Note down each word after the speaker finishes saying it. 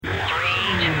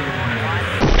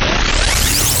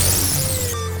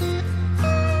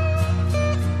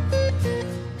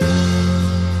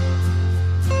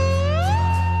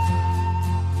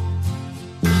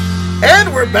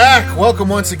we're back. Welcome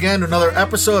once again to another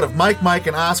episode of Mike,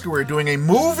 and Oscar. We're doing a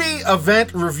movie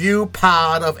event review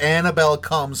pod of Annabelle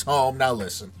Comes Home. Now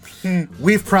listen,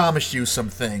 we've promised you some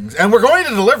things, and we're going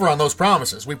to deliver on those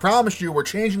promises. We promised you we're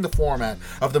changing the format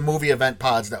of the movie event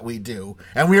pods that we do,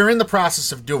 and we are in the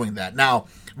process of doing that. Now,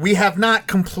 we have not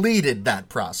completed that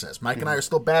process. Mike and I are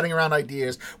still batting around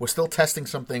ideas. We're still testing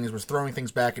some things. We're throwing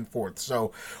things back and forth.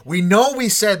 So we know we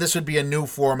said this would be a new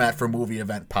format for movie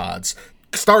event pods.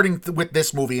 Starting with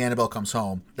this movie, Annabelle Comes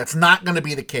Home. That's not going to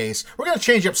be the case. We're going to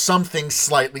change up some things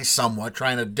slightly, somewhat,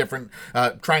 trying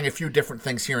a few different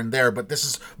things here and there, but this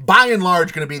is, by and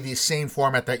large, going to be the same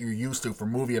format that you're used to for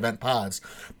movie event pods.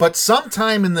 But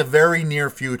sometime in the very near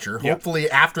future,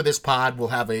 hopefully after this pod, we'll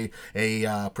have a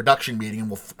production meeting and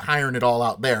we'll iron it all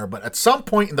out there. But at some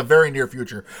point in the very near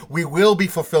future, we will be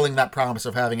fulfilling that promise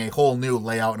of having a whole new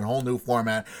layout and a whole new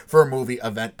format for movie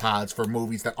event pods for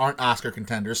movies that aren't Oscar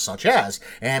contenders, such as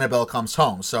Annabelle Comes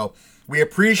Home. So we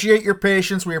appreciate your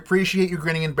patience. We appreciate you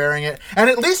grinning and bearing it. And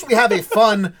at least we have a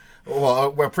fun...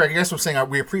 Well, I guess I'm saying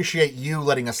we appreciate you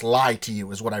letting us lie to you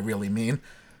is what I really mean.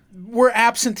 We're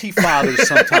absentee fathers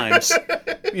sometimes.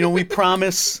 We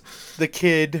promise the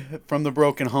kid from the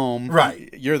broken home. Right.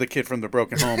 You're the kid from the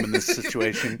broken home in this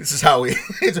situation. This is how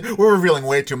we're revealing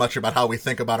way too much about how we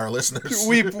think about our listeners.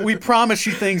 We promise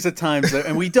you things at times,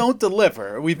 and we don't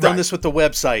deliver. We've done this with the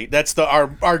website. That's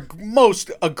our most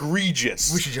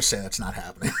egregious. We should just say that's not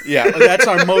happening. Yeah, that's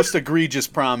our most egregious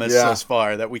promise thus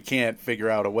far, that we can't figure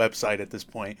out a website at this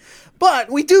point. But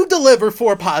we do deliver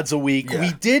 4 pods a week. Yeah.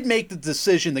 We did make the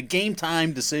decision, the game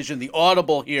time decision, the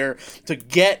audible here, to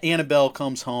get Annabelle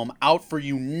Comes Home out for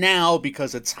you now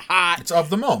because it's hot. It's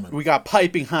of the moment. We got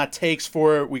piping hot takes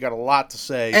for it. We got a lot to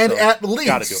say. And so at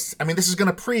least, I mean, this is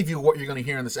going to preview what you're going to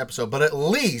hear in this episode, but at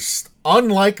least,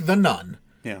 unlike The Nun,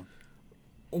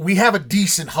 we have a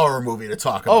decent horror movie to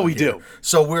talk about. Oh, we do.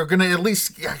 So we're going to at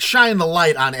least shine the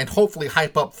light on it and hopefully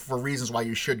hype up for reasons why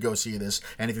you should go see this.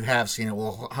 And if you have seen it,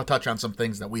 we'll touch on some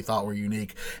things that we thought were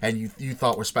unique and you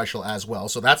thought were special as well.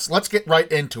 So let's get right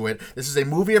into it. This is a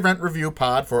movie event review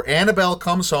pod for Annabelle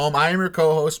Comes Home. I am your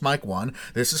co-host, Mike 1.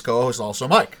 This is co-host also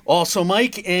Mike. Also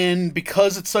Mike, and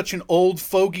because it's such an old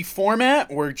fogey format,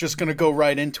 we're just going to go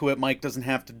right into it. Mike doesn't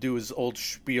have to do his old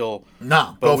spiel.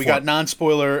 No, but we got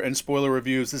non-spoiler and spoiler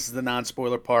reviews. This is the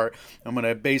non-spoiler part. I'm going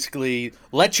to basically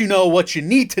let you know what you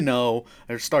need to know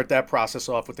and start that process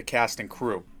off with the cast and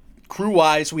crew.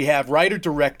 Crew-wise, we have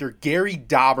writer-director Gary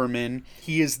Dauberman.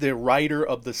 He is the writer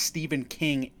of the Stephen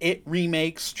King It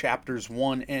remakes, chapters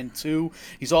 1 and 2.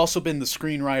 He's also been the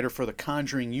screenwriter for the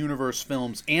Conjuring Universe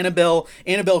films Annabelle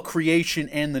Creation,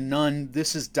 and The Nun.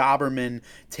 This is Dauberman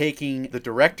taking the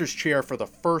director's chair for the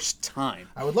first time.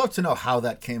 I would love to know how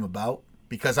that came about,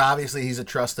 because obviously he's a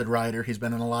trusted writer. He's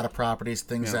been in a lot of properties.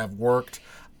 Things have worked.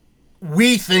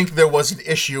 We think there was an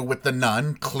issue with The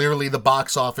Nun. Clearly, the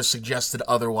box office suggested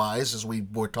otherwise, as we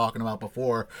were talking about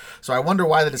before. So I wonder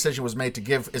why the decision was made to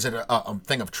give... Is it a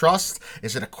thing of trust?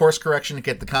 Is it a course correction to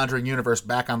get the Conjuring universe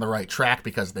back on the right track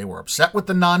because they were upset with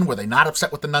The Nun? Were they not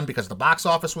upset with The Nun because the box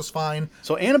office was fine?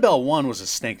 So Annabelle 1 was a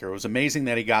stinker. It was amazing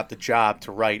that he got the job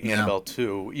to write Annabelle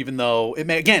 2, even though, it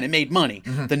made money.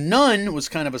 Mm-hmm. The Nun was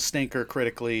kind of a stinker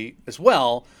critically as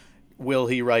well. Will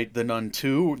he write The Nun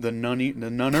 2? The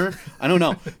Nunner? I don't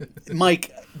know.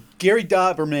 Mike, Gary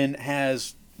Dauberman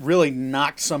has really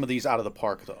knocked some of these out of the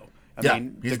park, though. I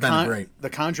mean, he's been great.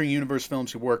 The Conjuring Universe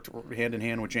films, he worked hand in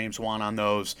hand with James Wan on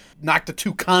those. Knocked the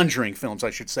 2 Conjuring films, I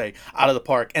should say, out of the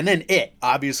park. And then It.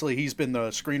 Obviously, he's been the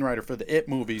screenwriter for the It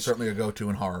movies. Certainly a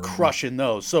go-to in horror. Crushing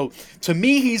those. So, to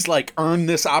me, he's earned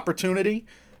this opportunity.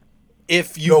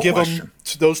 If you give him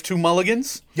those 2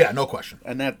 mulligans. Yeah, no question.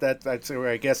 And that's where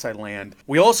I guess I land.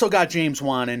 We also got James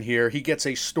Wan in here. He gets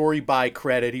a story by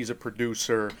credit. He's a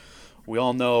producer. We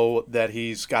all know that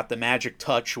he's got the magic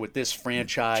touch with this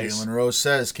franchise. Jalen Rose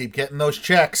says, keep getting those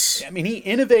checks. I mean, he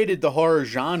innovated the horror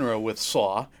genre with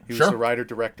Saw. He was the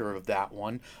writer-director of that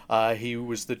one. He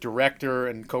was the director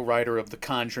and co-writer of The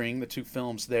Conjuring, the 2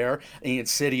 films there, the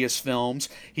Insidious films.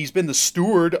 He's been the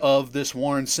steward of this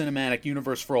Warren Cinematic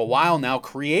Universe for a while now,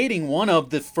 creating one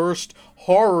of the first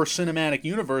horror cinematic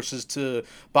universes to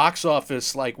box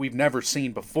office like we've never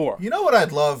seen before. You know what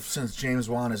I'd love, since James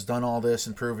Wan has done all this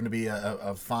and proven to be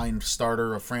a fine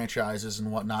starter of franchises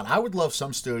and whatnot? I would love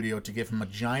some studio to give him a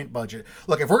giant budget.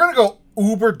 Look, if we're going to go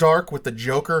uber dark with the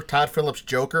Joker, Todd Phillips'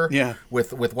 Joker, Yeah.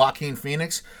 with Joaquin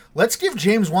Phoenix. Let's give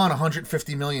James Wan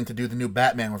 $150 million to do the new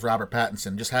Batman with Robert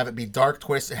Pattinson. Just have it be dark,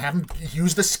 twisted. Have him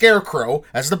use the Scarecrow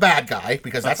as the bad guy,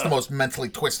 because that's the most mentally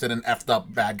twisted and effed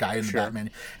up bad guy in the Batman.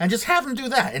 And just have him do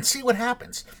that and see what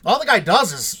happens. All the guy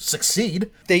does is succeed.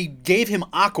 They gave him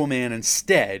Aquaman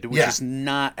instead, which is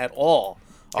not at all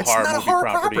a horror not a movie horror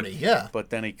property. Yeah. But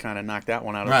then he kind of knocked that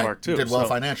one out of the park too. Did well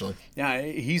financially. Yeah,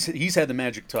 he's had the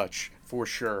magic touch for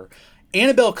sure.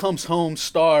 Annabelle Comes Home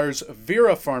stars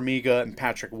Vera Farmiga and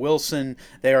Patrick Wilson.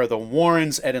 They are the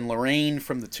Warrens, Ed and Lorraine,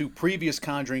 from the 2 previous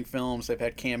Conjuring films. They've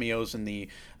had cameos in the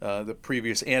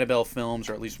previous Annabelle films,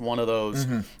 or at least one of those.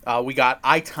 We got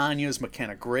I, Tanya's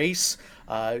McKenna Grace.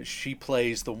 She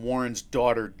plays the Warrens'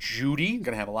 daughter, Judy. I'm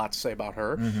going to have a lot to say about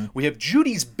her. We have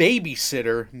Judy's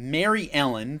babysitter, Mary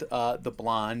Ellen, the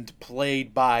blonde,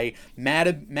 played by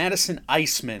Madison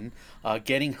Iceman,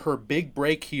 getting her big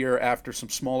break here after some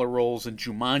smaller roles in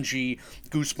Jumanji,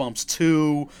 Goosebumps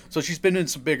 2. So she's been in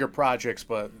some bigger projects,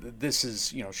 but this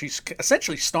is, she's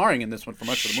essentially starring in this one for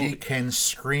much of the movie. She can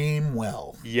scream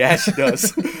well. Yes, she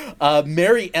does.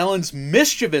 Mary Ellen's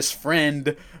mischievous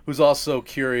friend, who's also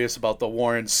curious about the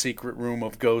Warrens' secret room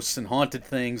of ghosts and haunted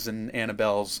things and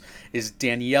Annabelle's, is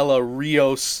Daniela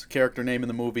Rios, character name in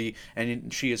the movie,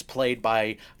 and she is played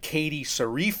by Katie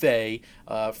Sarife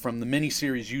from the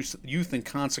miniseries Youth and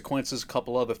Consequences, a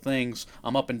couple other things.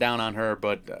 I'm up and down on her,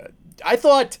 but I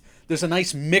thought there's a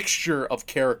nice mixture of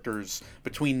characters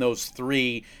between those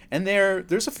three, and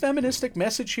there's a feministic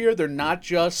message here. They're not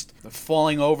just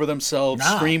falling over themselves,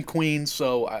 scream queens,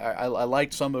 so I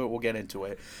liked some of it. We'll get into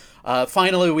it.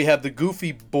 Finally, we have the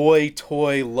goofy boy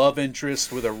toy love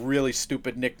interest with a really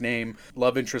stupid nickname,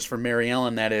 love interest for Mary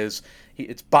Ellen, that is.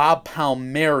 It's Bob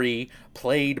Palmieri,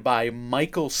 played by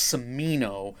Michael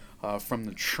Cimino, from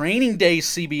the Training Day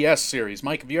CBS series.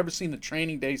 Mike, have you ever seen the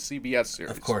Training Day CBS series?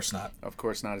 Of course not. Of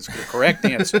course not is the correct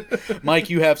answer.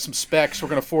 Mike, you have some specs. We're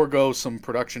going to forego some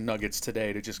production nuggets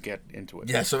today to just get into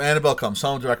it. Yeah, so Annabelle Comes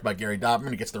Home, directed by Gary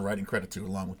Dobman. He gets the writing credit too,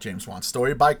 along with James Wan's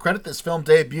story. By credit, this film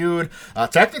debuted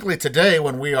technically today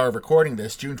when we are recording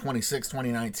this, June 26,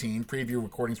 2019. Preview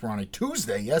recordings were on a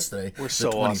Tuesday, yesterday. We're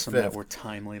so awesome that we're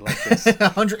timely like this.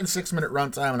 106-minute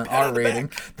runtime and an R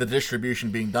rating. The distribution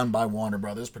being done by Warner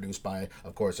Brothers, produced by,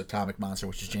 of course, Atomic Monster,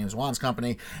 which is James Wan's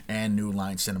company, and New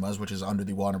Line Cinemas, which is under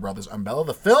the Warner Brothers umbrella.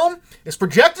 The film is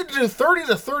projected to do 30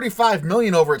 to 35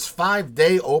 million over its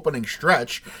 5-day opening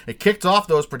stretch. It kicked off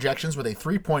those projections with a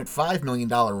 $3.5 million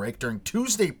rake during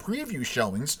Tuesday preview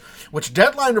showings, which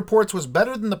Deadline reports was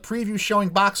better than the preview showing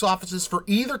box offices for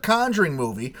either Conjuring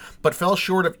movie, but fell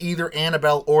short of either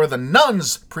Annabelle or The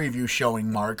Nun's preview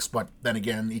showing marks. But then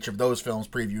again, each of those films'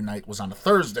 preview night was on a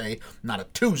Thursday, not a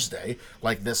Tuesday,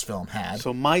 like this film had.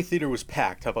 So my theater was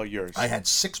packed. How about yours? I had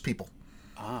 6 people.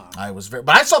 But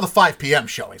I saw the 5 p.m.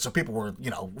 showing, so people were,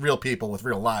 real people with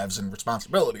real lives and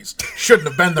responsibilities. Shouldn't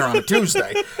have been there on a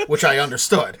Tuesday, which I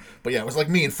understood. But yeah, it was like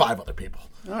me and 5 other people.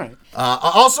 All right.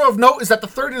 Also of note is that the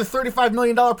 $30 to $35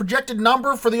 million projected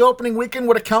number for the opening weekend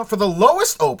would account for the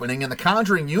lowest opening in the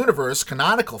Conjuring universe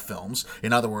canonical films.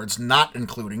 In other words, not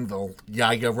including the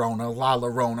Ya Llorona, La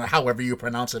Llorona, however you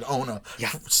pronounce it,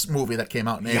 movie that came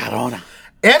out in April. Llorona.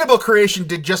 Annabelle Creation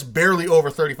did just barely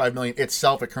over $35 million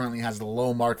itself. It currently has the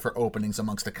low mark for openings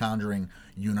amongst the Conjuring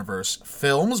universe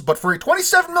films. But for a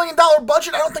 $27 million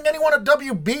budget, I don't think anyone at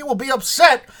WB will be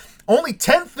upset. Only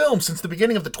 10 films since the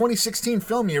beginning of the 2016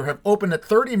 film year have opened at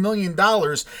 $30 million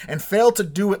and failed to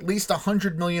do at least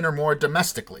 $100 million or more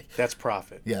domestically. That's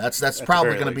profit. Yeah, that's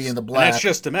probably going to be in the black. And that's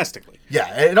just domestically.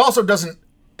 Yeah, it also doesn't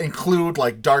include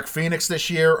like Dark Phoenix this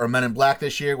year or Men in Black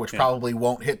this year, which probably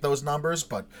won't hit those numbers,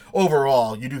 but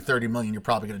overall, you do 30 million, you're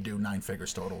probably going to do 9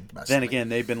 figures total domestically. Then again,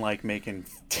 they've been like making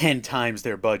 10 times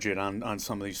their budget on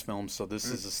some of these films, so this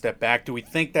is a step back. Do we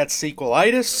think that's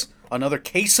sequelitis? Another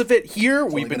case of it here?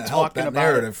 We've been talking about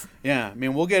narrative. Yeah, I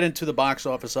mean, we'll get into the box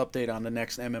office update on the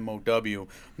next MMOW,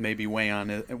 maybe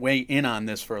weigh in on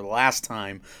this for the last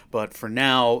time, but for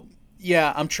now,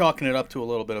 yeah, I'm chalking it up to a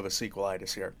little bit of a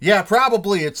sequelitis here. Yeah,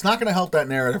 probably. It's not going to help that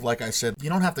narrative, like I said. You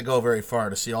don't have to go very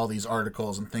far to see all these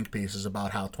articles and think pieces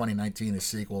about how 2019 is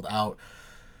sequeled out.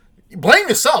 Blame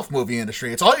yourself, movie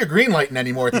industry. It's all you're greenlighting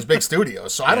anymore at these big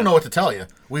studios, so I don't know what to tell you.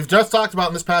 We've just talked about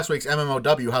in this past week's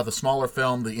MMOW how the smaller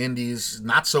film, the indies,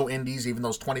 not so indies, even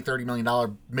those $20, $30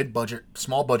 million mid-budget,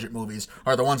 small-budget movies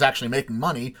are the ones actually making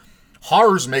money.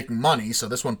 Horror's making money, so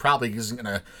this one probably isn't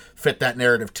going to fit that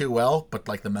narrative too well. But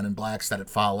like the Men in Blacks that it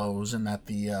follows, and that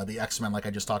the X-Men, like I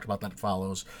just talked about, that it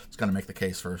follows, it's going to make the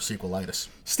case for sequelitis.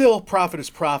 Still, profit is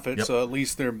profit, Yep. so at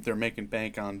least they're making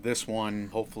bank on this one.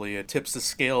 Hopefully it tips the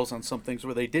scales on some things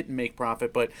where they didn't make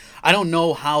profit, but I don't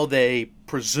know how they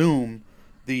presume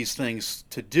these things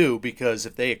to do, because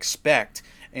if they expect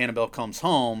Annabelle Comes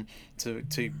Home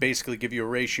to basically give you a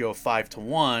ratio of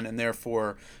 5-1, and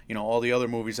therefore, all the other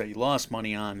movies that you lost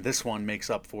money on, this one makes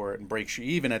up for it and breaks you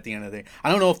even at the end of the day. I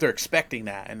don't know if they're expecting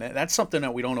that, and that's something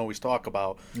that we don't always talk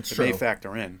about that they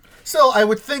factor in. Still, I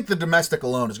would think the domestic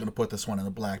alone is going to put this one in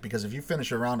the black, because if you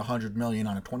finish around $100 million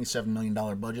on a $27 million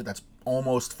budget, that's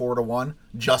almost 4-1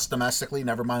 just domestically,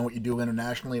 never mind what you do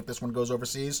internationally if this one goes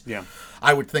overseas. Yeah.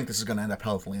 I would think this is going to end up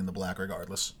healthily in the black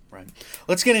regardless. Right.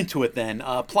 Let's get into it then.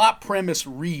 Plot premise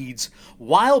reads,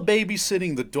 while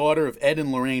babysitting the daughter of Ed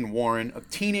and Lorraine Warren, a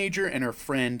teenager and her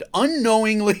friend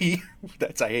unknowingly,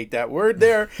 I hate that word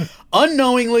there,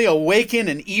 unknowingly awaken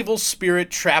an evil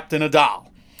spirit trapped in a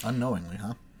doll. Unknowingly,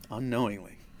 huh?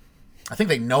 Unknowingly. I think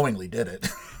they knowingly did it.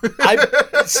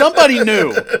 Somebody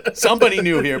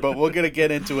knew here, but we're going to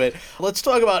get into it. Let's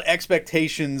talk about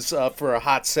expectations for a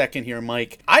hot second here,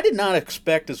 Mike. I did not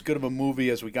expect as good of a movie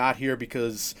as we got here,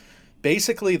 because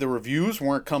basically the reviews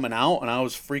weren't coming out, and I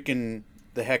was freaking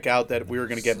the heck out that we were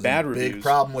going to get bad reviews. Big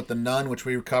problem with The Nun, which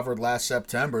we covered last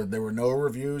September. There were no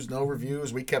reviews.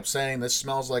 We kept saying this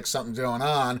smells like something's going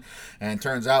on, and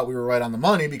turns out we were right on the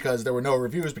money, because there were no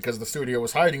reviews, because the studio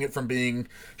was hiding it from being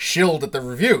shilled at the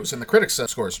reviews and the critics'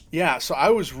 scores. Yeah, so I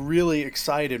was really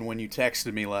excited when you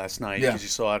texted me last night, because you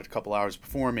saw it a couple hours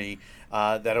before me,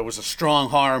 that it was a strong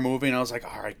horror movie, and I was like,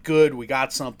 all right, good, we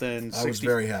got something. I was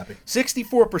very happy.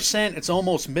 64%, it's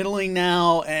almost middling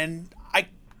now, and I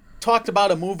talked about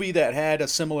a movie that had a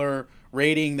similar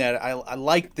rating, that I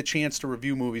like the chance to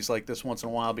review movies like this once in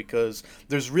a while, because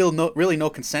there's really no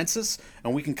consensus,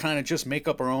 and we can kind of just make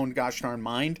up our own gosh darn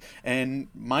mind. And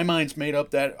my mind's made up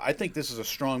that I think this is a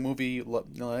strong movie,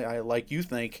 like you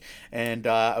think. And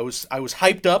I was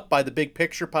hyped up by the Big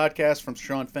Picture podcast from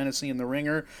Sean Fennessy and The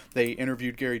Ringer. They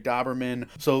interviewed Gary Doberman,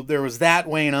 so there was that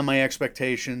weighing on my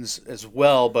expectations as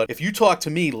well. But if you talk to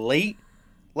me late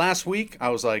last week, I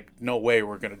was like, no way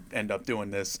we're going to end up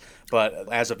doing this. But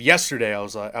as of yesterday, I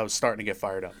was starting to get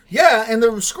fired up. Yeah, and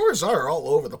the scores are all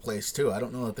over the place, too. I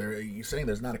don't know if you're saying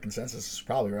there's not a consensus. It's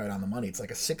probably right on the money. It's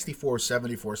like a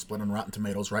 64-74 split on Rotten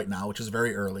Tomatoes right now, which is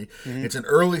very early. Mm-hmm. It's an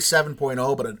early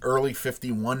 7.0, but an early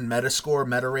 51 Metascore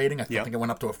meta rating. I think it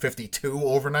went up to a 52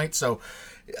 overnight. So,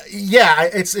 yeah,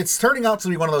 it's turning out to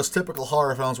be one of those typical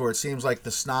horror films where it seems like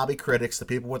the snobby critics, the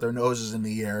people with their noses in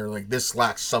the air, like, this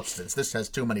lacks substance. This has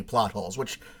too many plot holes,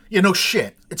 which,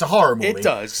 shit. It's a horror movie. It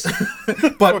does.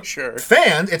 But for sure.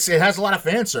 Fans, it has a lot of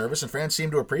fan service, and fans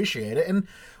seem to appreciate it. And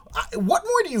what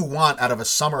more do you want out of a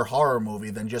summer horror movie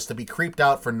than just to be creeped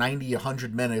out for 90,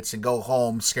 100 minutes and go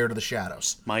home scared of the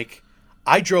shadows? Mike,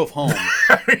 I drove home.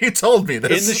 You told me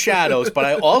this. In the shadows, but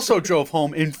I also drove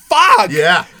home in fog.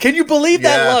 Yeah. Can you believe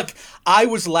that? Look, I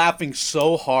was laughing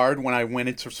so hard when I went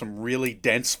into some really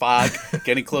dense fog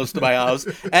getting close to my house.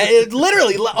 And it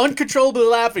literally, uncontrollably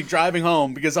laughing driving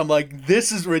home, because I'm like,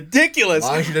 this is ridiculous. As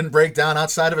long as you didn't break down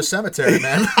outside of a cemetery,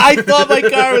 man. I thought my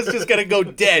car was just going to go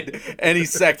dead any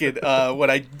second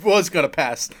when I was going to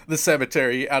pass the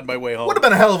cemetery on my way home. Would have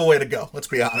been a hell of a way to go, let's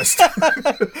be honest.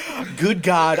 Good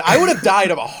God. I would have died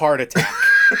of a heart attack.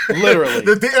 Literally.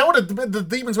 The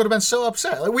demons would have been so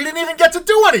upset. Like, we didn't even get to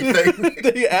do anything.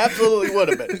 They absolutely would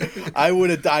have been. I would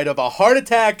have died of a heart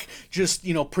attack, just,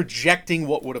 projecting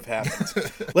what would have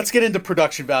happened. Let's get into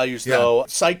production values, though.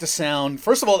 Sight to sound.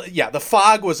 First of all, the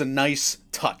fog was a nice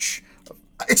touch.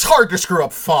 It's hard to screw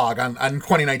up fog on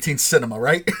 2019 cinema,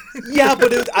 right? Yeah,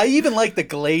 but I even like the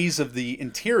glaze of the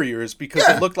interiors, because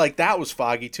it looked like that was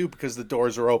foggy too, because the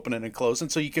doors are opening and closing.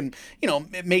 So you can,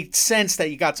 it made sense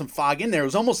that you got some fog in there. It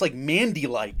was almost like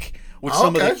Mandy-like with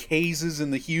some of the hazes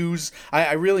and the hues.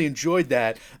 I really enjoyed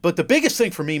that. But the biggest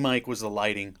thing for me, Mike, was the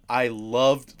lighting. I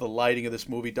loved the lighting of this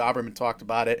movie. Doberman talked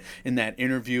about it in that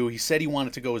interview. He said he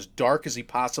wanted to go as dark as he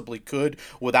possibly could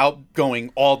without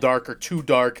going all dark or too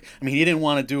dark. I mean, he didn't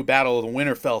want to do a Battle of the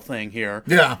Winterfell thing here.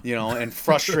 Yeah. And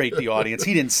frustrate the audience.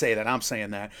 He didn't say that. I'm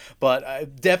saying that.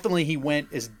 But definitely he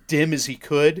went as dim as he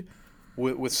could,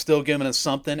 with still giving us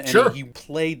something, and he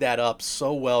played that up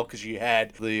so well, because you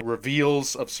had the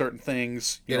reveals of certain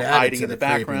things hiding in the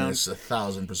background.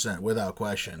 1,000%, without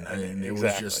question. I mean, there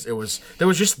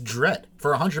was just dread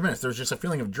for 100 minutes. There was just a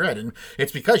feeling of dread, and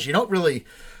it's because you don't really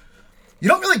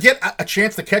get a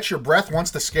chance to catch your breath once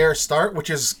the scares start, which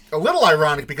is a little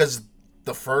ironic, because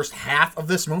the first half of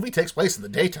this movie takes place in the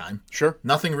daytime. Sure.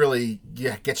 Nothing really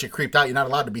gets you creeped out. You're not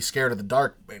allowed to be scared of the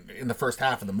dark in the first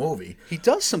half of the movie. He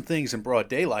does some things in broad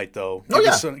daylight, though.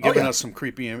 Giving us some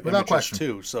creepy images, question.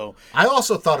 too. So I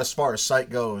also thought, as far as sight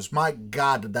goes, my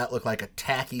God, did that look like a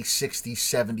tacky 60s,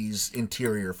 70s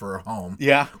interior for a home.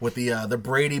 Yeah. With the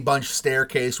Brady Bunch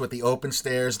staircase with the open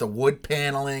stairs, the wood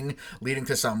paneling leading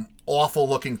to some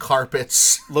awful-looking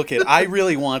carpets. Look, I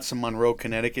really want some Monroe,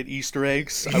 Connecticut Easter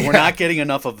eggs. We're not getting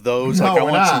enough of those. No, I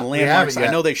want not. some landmarks. I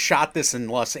know they shot this in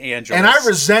Los Angeles. And I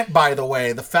resent, by the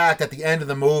way, the fact at the end of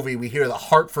the movie we hear the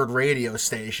Hartford radio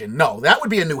station. No, that would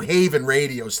be a New Haven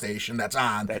radio station that's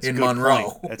on in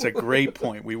Monroe. Point. That's a great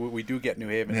point. We do get New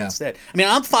Haven instead. I mean,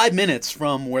 I'm 5 minutes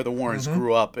from where the Warrens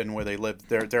grew up and where they lived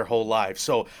their whole lives.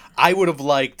 So I would have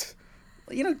liked,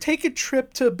 take a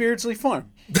trip to Beardsley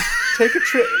Farm. Take a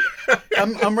trip.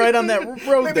 I'm right on that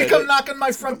road. Maybe come knock on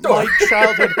my front door. My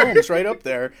childhood home's right up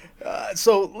there.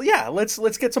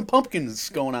 Let's get some pumpkins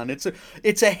going on.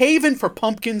 It's a haven for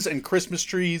pumpkins and Christmas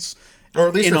trees. Or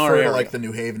at least in our refer to area. like the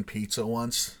New Haven pizza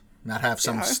once. Not have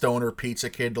some stoner pizza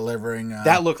kid delivering.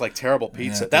 That looked like terrible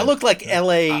pizza. That looked like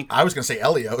L.A. I was going to say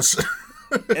Elios.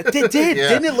 It did.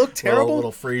 Didn't it look terrible?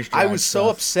 Little freeze-dried I was so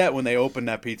upset when they opened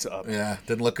that pizza up. Yeah,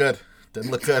 didn't look good.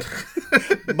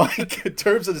 Mike, in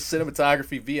terms of the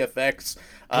cinematography, VFX...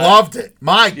 loved it.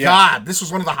 My God, this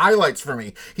was one of the highlights for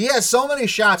me. He has so many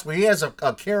shots where he has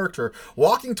a character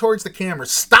walking towards the camera,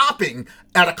 stopping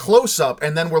at a close-up,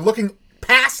 and then we're looking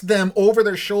past them over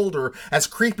their shoulder as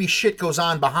creepy shit goes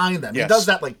on behind them. Yes. He does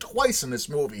that like twice in this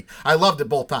movie. I loved it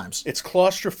both times. It's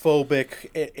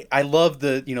claustrophobic. I love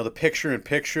the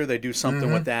picture-in-picture. They do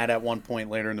something with that at one point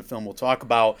later in the film we'll talk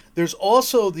about. There's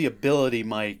also the ability,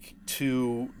 Mike,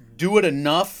 to do it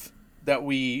enough that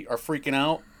we are freaking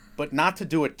out, but not to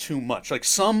do it too much. Like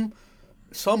some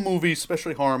movies,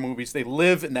 especially horror movies, they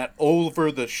live in that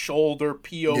over-the-shoulder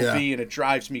POV, and it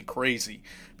drives me crazy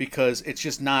because it's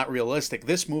just not realistic.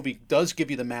 This movie does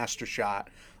give you the master shot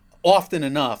often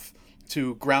enough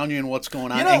to ground you in what's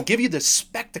going on and give you the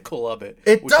spectacle of it.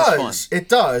 It which is fun. It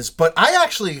does. But I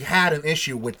actually had an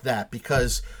issue with that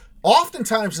because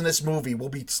oftentimes in this movie, we'll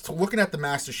be looking at the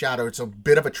master shot, or it's a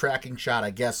bit of a tracking shot, I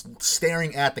guess,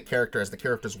 staring at the character as the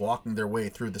character's walking their way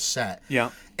through the set. Yeah.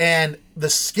 And the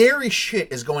scary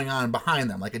shit is going on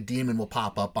behind them. Like a demon will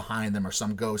pop up behind them, or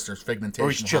some ghost or figmentation. Or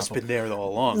he's just been there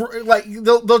all along. Like,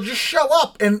 they'll just show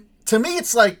up. And to me,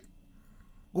 it's like,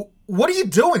 what are you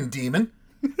doing, demon?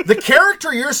 The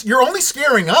character, you're only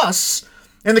scaring us.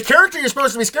 And the character you're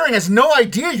supposed to be scaring has no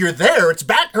idea you're there.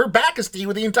 Her back is to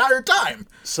you the entire time.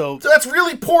 So that's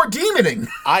really poor demoning.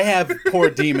 I have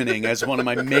poor demoning as one of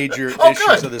my major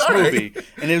issues of this movie.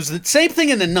 And it was the same thing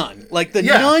in The Nun. Like, the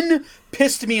Nun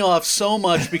pissed me off so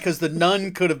much because the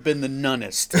Nun could have been the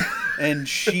nunnest. And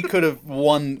she could have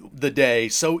won the day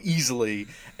so easily.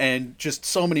 And just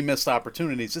so many missed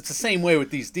opportunities. It's the same way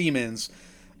with these demons.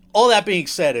 All that being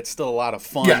said, it's still a lot of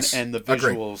fun. Yes, and the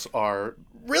visuals are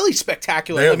really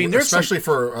spectacular. There's especially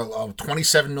for a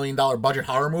 $27 million budget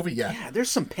horror movie. Yeah, there's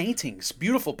some paintings,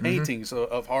 beautiful paintings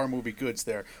of horror movie goods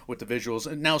there with the visuals.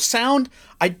 And now sound,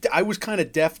 I was kind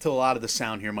of deaf to a lot of the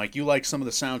sound here, Mike. You like some of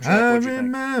the soundtrack. What'd you think?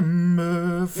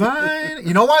 Remember fine.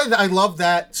 You know why I love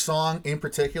that song in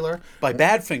particular? By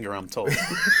Badfinger, I'm told.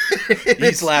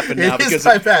 He's laughing now because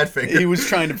by Badfinger. He was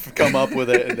trying to come up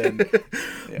with it, and then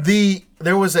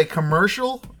there was a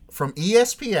commercial from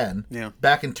ESPN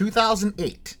back in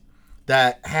 2008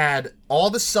 that had all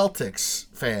the Celtics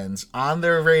fans on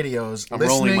their radios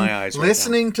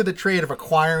listening to the trade of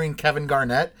acquiring Kevin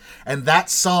Garnett, and that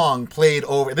song played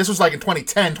over. This was like in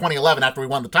 2010, 2011 after we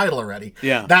won the title already.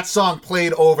 Yeah. That song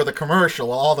played over the commercial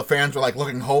while all the fans were like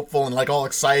looking hopeful and like all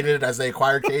excited as they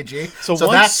acquired KG. so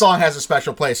that song has a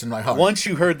special place in my heart. Once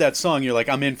you heard that song, you're like,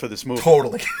 I'm in for this movie.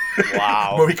 Totally.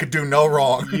 Wow. Movie could do no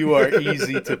wrong. You are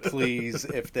easy to please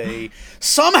if they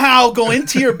somehow go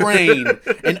into your brain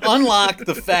and unlock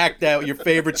the fact that your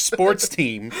favorite sports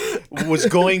team was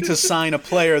going to sign a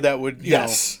player that would,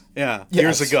 years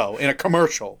ago in a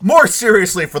commercial. More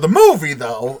seriously for the movie,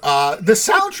 though, the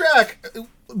soundtrack,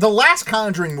 the last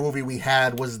Conjuring movie we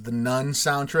had was the Nun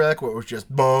soundtrack, where it was just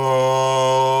for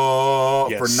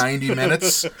 90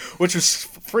 minutes. Which was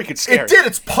freaking scary. It did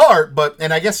its part,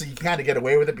 and I guess you kind of get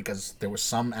away with it because there was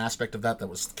some aspect of that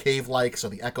was cave-like, so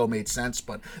the echo made sense,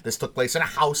 but this took place in a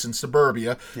house in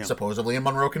suburbia, supposedly in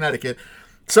Monroe, Connecticut.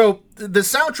 So the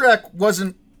soundtrack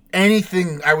wasn't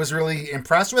anything I was really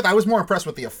impressed with. I was more impressed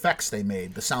with the effects they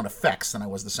made, the sound effects, than I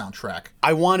was the soundtrack.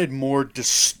 I wanted more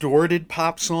distorted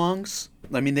pop songs.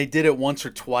 I mean, they did it once or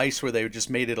twice where they just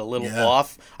made it a little Yeah.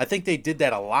 off. I think they did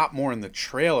that a lot more in the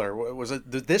trailer. Was it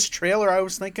this trailer I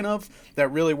was thinking of that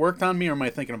really worked on me, or am I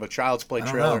thinking of a Child's Play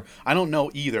trailer? know. I don't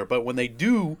know either. But when they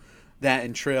do that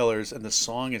in trailers and the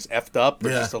song is effed up, or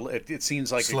Yeah. just it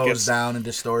seems like Slows it gets down and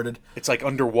distorted. it's like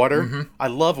underwater. I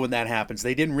love when that happens.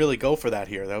 They didn't really go for that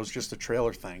here. That was just a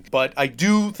trailer thing. But I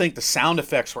do think the sound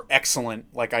effects were excellent.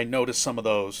 Like, I noticed some of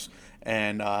those.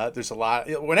 And there's a lot.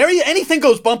 Whenever anything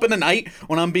goes bump in the night,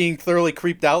 when I'm being thoroughly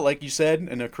creeped out, like you said,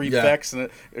 in a creep fest and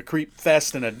a creep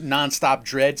fest and a nonstop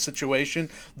dread situation,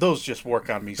 those just work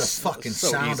on me. The fucking so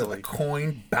sound easily. of the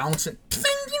coin bouncing,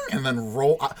 and then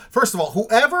roll. First of all,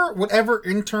 whatever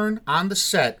intern on the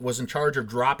set was in charge of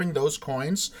dropping those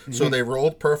coins, so they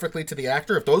rolled perfectly to the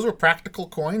actor. If those were practical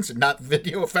coins and not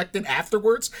video added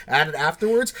afterwards,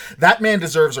 that man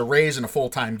deserves a raise and a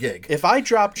full-time gig. If I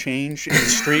drop change in the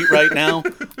street right now,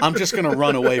 I'm just gonna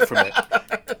run away from it.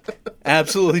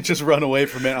 Absolutely, just run away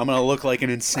from it. I'm gonna look like an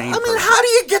insane person. How do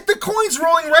you get the coins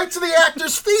rolling right to the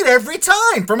actor's feet every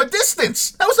time from a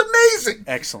distance? That was amazing.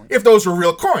 Excellent. If those were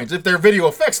real coins, if they're video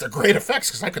effects, they're great effects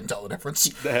because I couldn't tell the difference.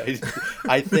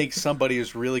 I think somebody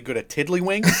is really good at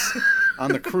tiddlywinks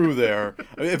on the crew there.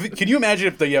 Can you imagine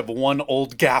if they have one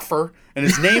old gaffer and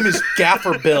his name is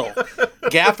Gaffer Bill?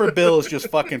 Gaffer Bill is just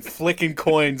fucking flicking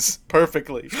coins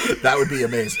perfectly. That would be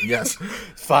amazing. Yes.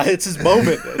 It's his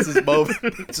moment. It's his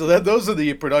moment. So those are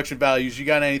the production values. You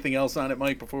got anything else on it,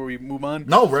 Mike, before we move on?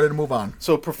 No, ready to move on.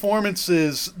 So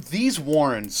performances, these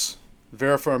Warrens,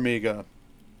 Vera Farmiga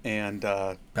and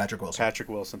Patrick Wilson. Patrick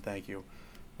Wilson, thank you.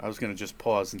 I was going to just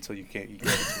pause until you gave it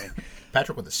to me.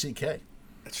 Patrick with a CK.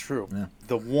 It's true. Yeah.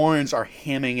 The Warrens are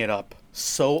hamming it up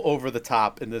so over the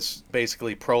top in this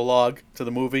basically prologue to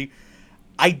the movie.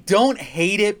 I don't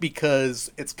hate it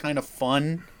because it's kind of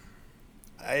fun.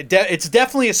 It's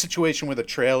definitely a situation where the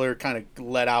trailer kind of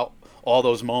let out all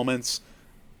those moments,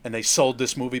 and they sold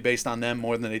this movie based on them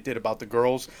more than they did about the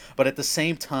girls. But at the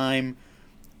same time,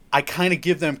 I kind of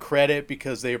give them credit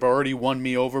because they've already won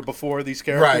me over before, these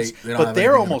characters. Right. They don't But have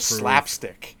they're anything to almost prove.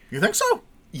 slapstick. You think so?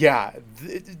 Yeah,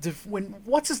 when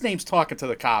what's his name's talking to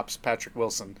the cops, Patrick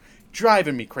Wilson,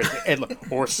 driving me crazy,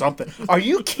 or something. Are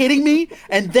you kidding me?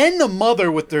 And then the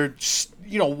mother with their,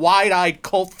 wide-eyed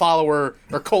cult follower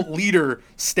or cult leader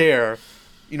stare,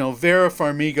 Vera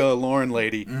Farmiga, Lauren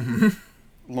lady,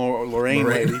 Lorraine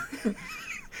lady.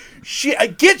 Shut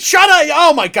up!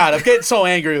 Oh my God, I'm getting so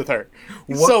angry with her.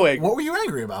 So angry. What were you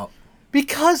angry about?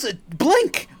 Because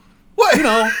blink.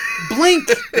 What? Blink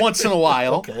once in a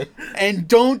while. Okay. And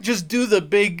don't just do the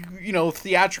big,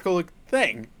 theatrical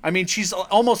thing. I mean, she's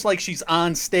almost like she's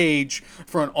on stage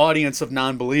for an audience of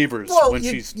non-believers when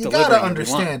she's you delivering gotta every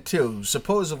understand line. too.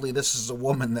 Supposedly, this is a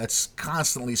woman that's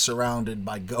constantly surrounded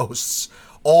by ghosts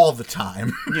all the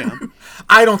time. Yeah.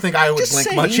 I don't think I would Just blink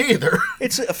saying. much either.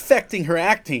 It's affecting her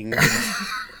acting.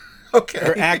 Okay.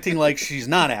 Her acting like she's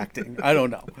not acting. I don't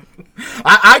know.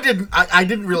 I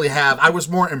didn't really have. I was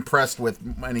more impressed with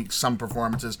some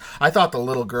performances. I thought the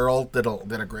little girl did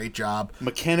a great job.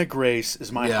 McKenna Grace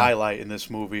is my highlight in this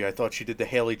movie. I thought she did the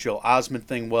Haley Joel Osment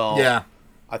thing well. Yeah.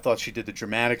 I thought she did the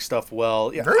dramatic stuff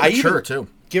well. Yeah, Very I mature, even too.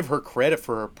 give her credit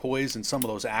for her poise in some of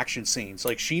those action scenes.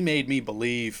 Like, she made me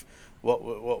believe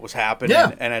what was happening,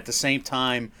 Yeah. and at the same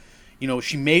time,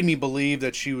 she made me believe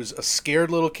that she was a scared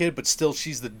little kid, but still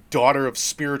she's the daughter of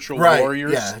spiritual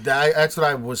warriors. Yeah, that's what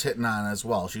I was hitting on as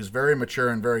well. She's very mature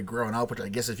and very grown up, which I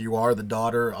guess if you are the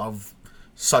daughter of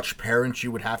such parents,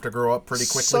 you would have to grow up pretty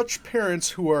quickly. Such parents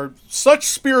who are such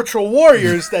spiritual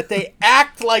warriors that they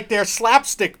act like they're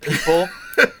slapstick people,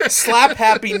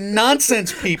 slap-happy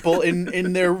nonsense people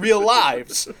in their real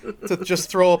lives to just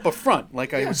throw up a front,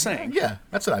 like I was saying. Yeah,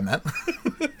 that's what I meant.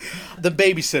 The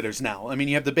babysitters now. I mean,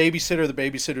 you have the babysitter, the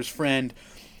babysitter's friend.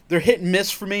 They're hit and miss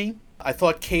for me. I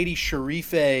thought Katie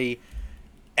Sharife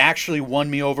actually won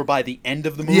me over by the end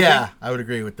of the movie. Yeah, I would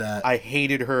agree with that. I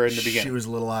hated her in the beginning. She was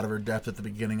a little out of her depth at the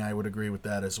beginning. I would agree with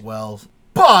that as well.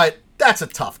 But that's a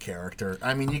tough character.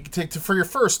 I mean, you could take for your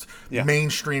first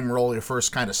mainstream role, your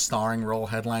first kind of starring role,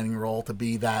 headlining role, to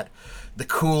be the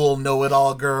cool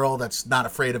know-it-all girl that's not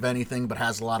afraid of anything but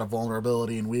has a lot of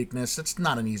vulnerability and weakness. It's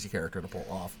not an easy character to pull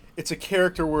off. It's a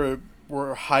character where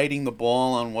we're hiding the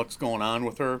ball on what's going on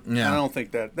with her. Yeah. And I don't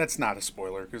think that's not a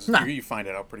spoiler because No. you find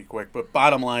it out pretty quick. But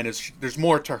bottom line is there's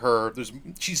more to her.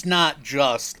 She's not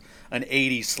just an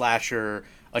 80s slasher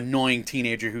annoying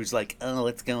teenager who's like, oh,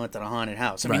 let's go into the haunted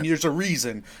house. I mean, Right. there's a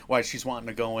reason why she's wanting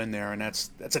to go in there, and that's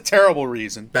a terrible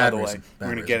reason, by Bad the reason. way. Bad We're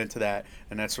going to reason. get into that,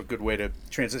 and that's a good way to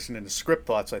transition into script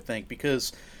thoughts, I think,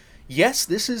 because yes,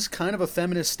 this is kind of a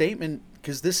feminist statement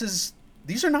because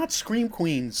these are not scream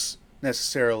queens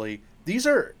necessarily. These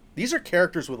are These are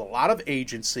characters with a lot of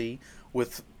agency,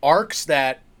 with arcs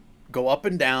that go up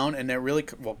and down, and that really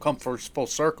will come full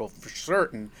circle for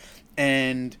certain.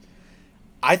 And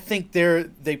I think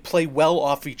they play well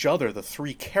off each other, the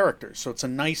three characters. So it's a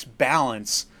nice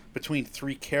balance between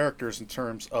three characters in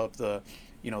terms of the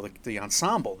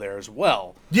ensemble there as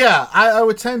well. Yeah, I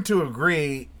would tend to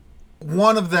agree.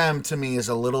 One of them, to me, is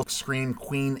a little Scream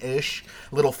Queen-ish,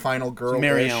 little Final Girl-ish.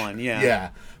 Mary Ellen, yeah. Yeah.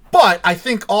 But I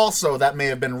think also that may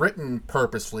have been written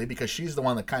purposefully because she's the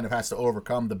one that kind of has to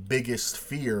overcome the biggest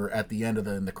fear at the end of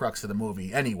the crux of the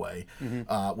movie anyway,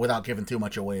 without giving too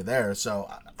much away there. So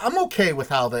I'm okay with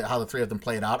how the three of them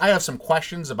played out. I have some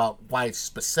questions about why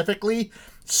specifically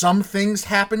some things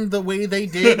happened the way they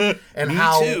did and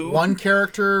how one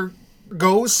character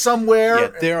goes somewhere.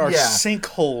 Yeah, there are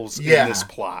sinkholes in this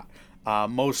plot.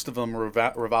 Most of them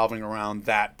revolving around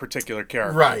that particular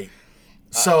character. Right.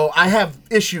 So I have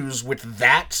issues with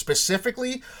that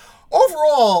specifically.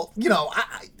 Overall,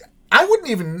 I wouldn't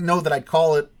even know that I'd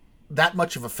call it that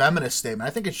much of a feminist statement. I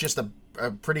think it's just a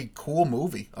pretty cool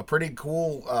movie, a pretty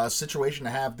cool situation to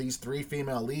have these three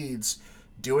female leads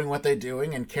doing what they're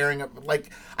doing and caring.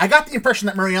 Like, I got the impression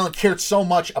that Mary Ellen cared so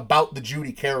much about the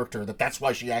Judy character that's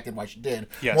why she acted why she did.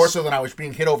 Yes. More so than I was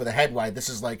being hit over the head why this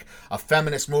is like a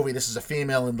feminist movie, this is a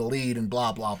female in the lead and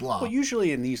blah, blah, blah. Well,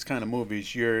 usually in these kind of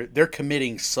movies, they're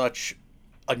committing such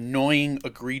annoying,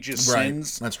 egregious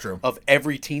sins That's true. of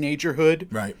every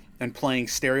teenagerhood Right. and playing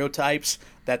stereotypes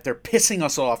that they're pissing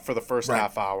us off for the first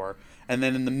half hour. And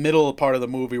then in the middle part of the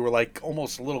movie, we're like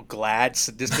almost a little glad,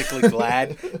 sadistically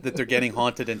glad that they're getting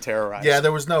haunted and terrorized. Yeah,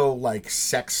 there was no like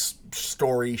sex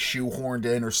story shoehorned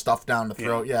in or stuffed down the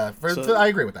throat. Yeah, I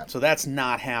agree with that. So that's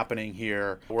not happening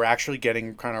here. We're actually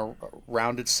getting kind of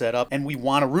rounded setup, and we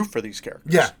want to root for these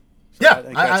characters. Yeah.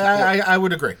 So I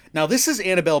would agree. Now, this is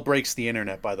Annabelle Breaks the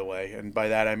Internet, by the way. And by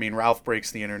that, I mean Ralph Breaks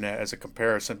the Internet as a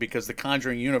comparison, because the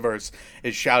Conjuring universe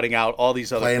is shouting out all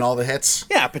these other... Playing all the hits?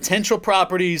 Yeah, potential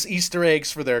properties, Easter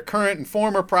eggs for their current and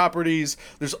former properties.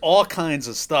 There's all kinds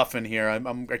of stuff in here.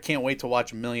 I can't wait to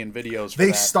watch a million videos for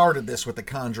They that. started this with the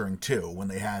Conjuring 2, when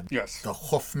they had the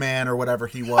Hoofman or whatever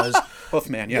he was.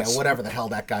 Hoofman, yes. Yeah, whatever the hell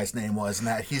that guy's name was. And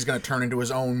that he's going to turn into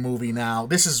his own movie now.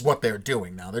 This is what they're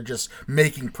doing now. They're just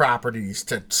making properties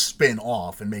to spin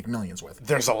off and make millions with.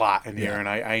 There's a lot in here, and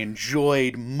I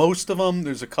enjoyed most of them.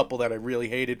 There's a couple that I really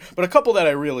hated, but a couple that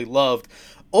I really loved.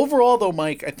 Overall, though,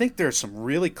 Mike, I think there's some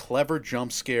really clever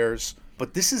jump scares,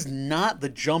 but this is not the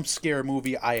jump scare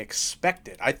movie I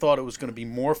expected. I thought it was going to be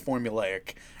more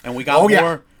formulaic, and we got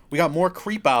more. We got more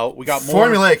creep out. We got more...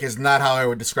 Formulaic is not how I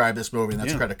would describe this movie, and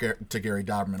that's credit to Gary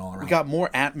Dauberman all around. We got more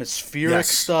atmospheric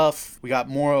stuff. We got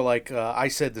more, like I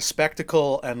said, the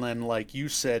spectacle, and then, like you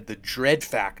said, the dread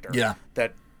factor. Yeah.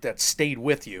 That stayed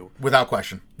with you. Without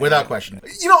question. Without question.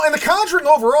 And The Conjuring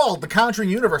overall, the Conjuring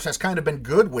universe has kind of been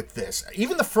good with this.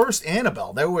 Even the first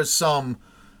Annabelle, there was some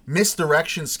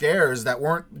misdirection scares that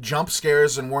weren't jump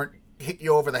scares and weren't hit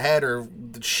you over the head or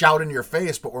shout in your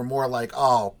face, but were more like,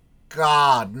 oh,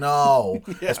 God, no.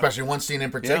 Especially one scene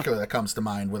in particular that comes to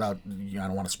mind without, I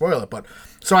don't want to spoil it. But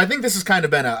so I think this has kind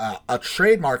of been a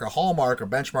trademark, a hallmark, or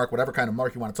benchmark, whatever kind of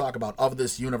mark you want to talk about of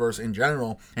this universe in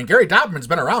general. And Gary Dauberman's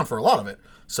been around for a lot of it.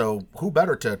 So who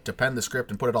better to pen the script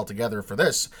and put it all together for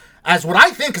this as what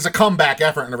I think is a comeback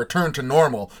effort and a return to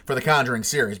normal for the Conjuring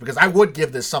series? Because I would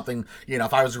give this something,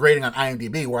 if I was rating on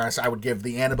IMDb, whereas I would give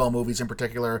the Annabelle movies in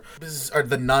particular, or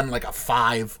The Nun, like a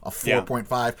 5, a 4.5.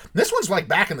 Yeah. This one's like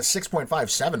back in the 6.5,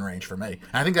 7 range for me. And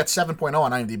I think that 7.0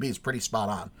 on IMDb is pretty spot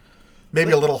on.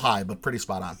 Maybe a little high, but pretty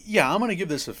spot on. Yeah, I'm going to give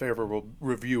this a favorable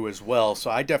review as well. So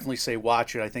I definitely say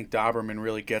watch it. I think Dauberman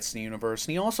really gets the universe.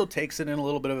 And he also takes it in a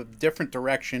little bit of a different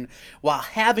direction while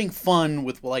having fun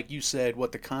with, like you said,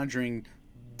 what The Conjuring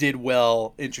did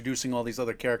well, introducing all these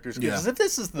other characters. Because if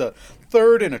this is the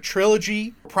third in a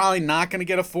trilogy, we're probably not going to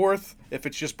get a fourth. If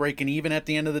it's just breaking even at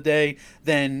the end of the day,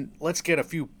 then let's get a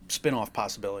few spin-off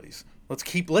possibilities. Let's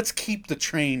keep the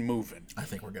train moving. I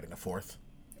think we're getting a fourth.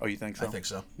 Oh, you think so? I think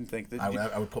so. You think that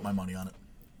I would put my money on it.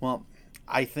 Well,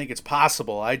 I think it's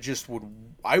possible. I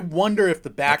wonder if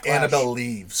the backlash... Annabelle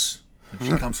leaves.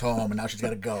 She comes home, and now she's got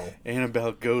to go.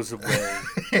 Annabelle goes away.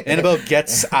 Annabelle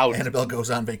gets out. Annabelle goes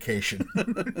on vacation.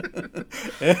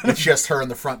 It's just her in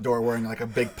the front door wearing like a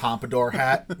big pompadour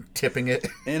hat, tipping it.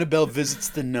 Annabelle visits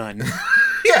the nun.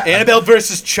 Yeah. Annabelle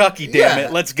versus Chucky, damn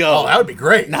it. Let's go. Oh, that would be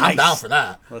great. Nice. I'm down for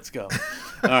that. Let's go.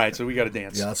 All right, so we got to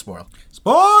dance. Yeah, let's spoil.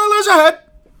 Spoilers ahead!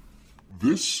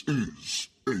 This is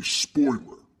a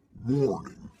spoiler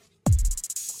warning.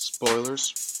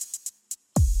 Spoilers.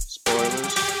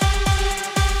 Spoilers. Spoilers.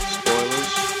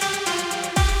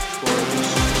 Spoilers.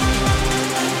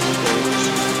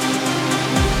 Spoilers.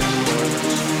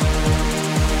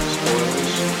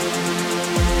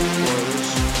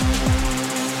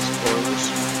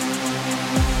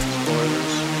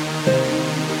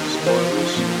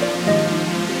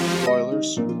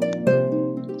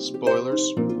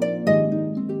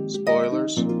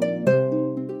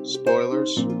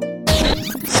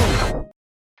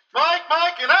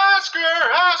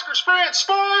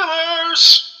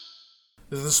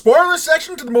 This is the spoiler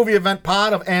section to the movie event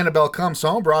pod of Annabelle Comes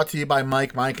Home, brought to you by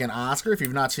Mike, and Oscar. If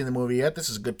you've not seen the movie yet, this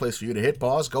is a good place for you to hit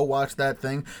pause, go watch that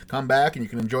thing, come back, and you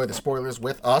can enjoy the spoilers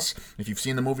with us. If you've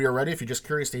seen the movie already, if you're just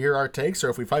curious to hear our takes, or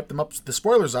if we've hyped them up, the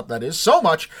spoilers up, that is, so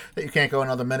much that you can't go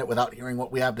another minute without hearing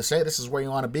what we have to say, this is where you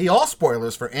want to be. All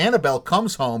spoilers for Annabelle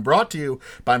Comes Home, brought to you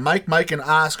by Mike, and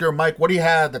Oscar. Mike, what do you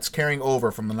have that's carrying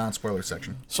over from the non-spoiler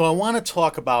section? So I want to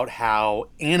talk about how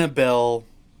Annabelle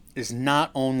is not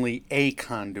only a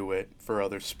conduit for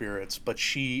other spirits, but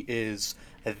she is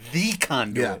the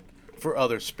conduit for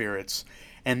other spirits.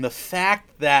 And the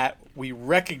fact that we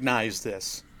recognize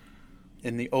this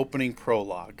in the opening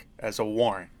prologue as a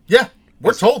warrant. Yeah,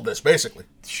 we're told this, basically.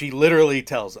 She literally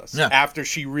tells us after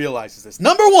she realizes this.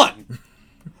 Number one,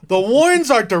 the Warrens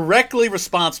are directly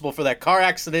responsible for that car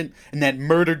accident and that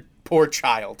murdered poor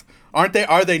child. Aren't they?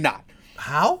 Are they not?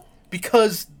 How?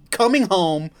 Because coming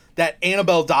home, that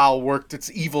Annabelle doll worked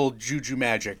its evil juju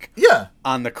magic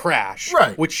on the crash,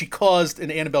 which she caused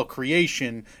an Annabelle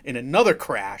creation in another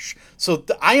crash. So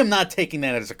I am not taking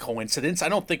that as a coincidence. I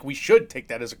don't think we should take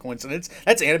that as a coincidence.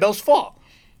 That's Annabelle's fault.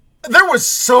 There was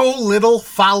so little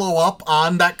follow-up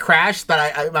on that crash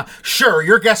that I'm sure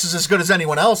your guess is as good as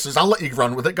anyone else's. I'll let you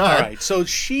run with it. Go ahead. All right. So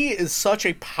she is such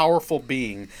a powerful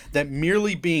being that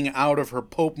merely being out of her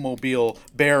Pope-mobile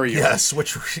barrier. Yes,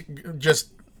 which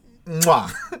just...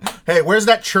 Mwah. Hey, where's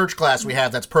that church glass we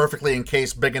have that's perfectly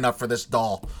encased, big enough for this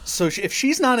doll? So if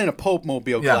she's not in a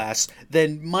Pope-mobile glass,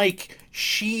 then Mike,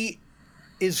 she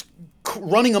is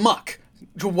running amok.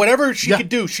 Whatever she could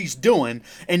do, she's doing,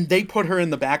 and they put her in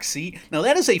the back seat. Now,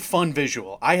 that is a fun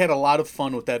visual. I had a lot of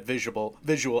fun with that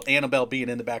visual, Annabelle being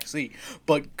in the back seat.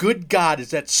 But good God,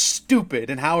 is that stupid,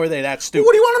 and how are they that stupid?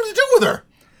 What do you want them to do with her?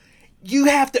 You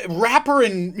have to wrap her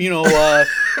in,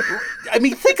 I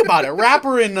mean, think about it. Wrap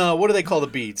her in, what do they call the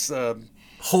beads?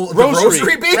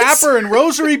 Rosary beads? Wrap her in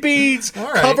rosary beads,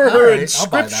 cover her in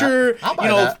scripture,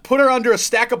 put her under a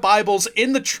stack of Bibles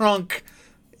in the trunk,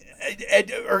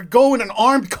 or go in an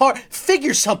armed car.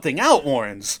 Figure something out,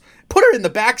 Warrens. Put her in the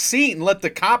back seat and let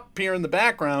the cop appear in the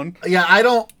background. Yeah, I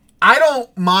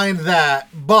don't mind that,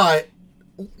 but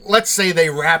let's say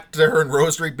they wrapped her in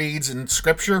rosary beads and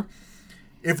scripture.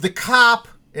 If the cop,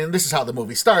 and this is how the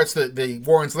movie starts, the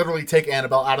Warrens literally take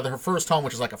Annabelle out of her first home,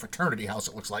 which is like a fraternity house,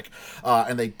 it looks like,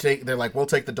 and they're like, we'll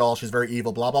take the doll, she's very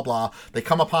evil, blah, blah, blah. They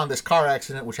come upon this car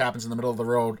accident, which happens in the middle of the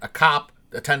road. A cop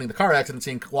attending the car accident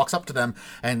scene walks up to them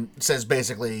and says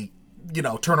basically,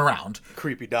 turn around.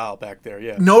 Creepy doll back there,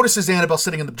 yeah. Notices Annabelle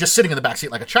sitting in the backseat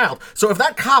like a child. So if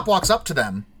that cop walks up to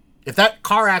them, if that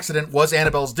car accident was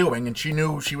Annabelle's doing, and she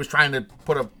knew she was trying to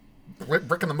put a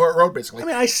brick in the road, basically. I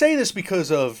mean, I say this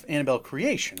because of Annabelle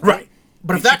creation, right?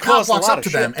 But if that cop walks up to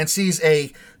them and sees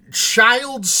a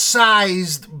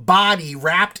child-sized body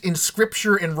wrapped in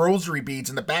scripture and rosary beads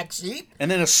in the back seat,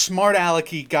 and then a smart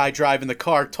alecky guy driving the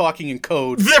car talking in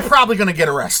code, they're probably going to get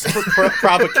arrested.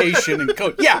 Provocation and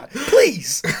code. Yeah,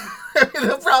 please.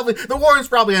 The Warrens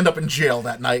probably end up in jail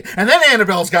that night, and then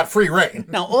Annabelle's got free reign.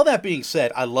 Now, all that being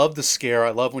said, I love the scare. I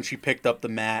love when she picked up the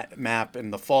map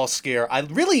and the false scare. I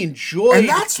really enjoyed... And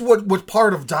that's what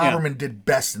part of Doberman did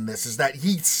best in this, is that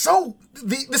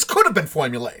this could have been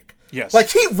formulaic. Yes. Like,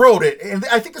 he wrote it, and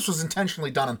I think this was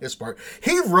intentionally done on his part.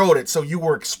 He wrote it so you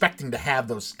were expecting to have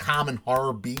those common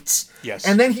horror beats. Yes.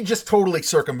 And then he just totally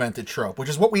circumvented trope, which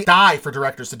is what we die for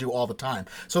directors to do all the time.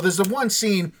 So there's the one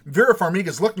scene, Vera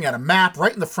Farmiga's looking at a map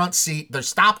right in the front seat. They're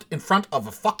stopped in front of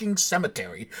a fucking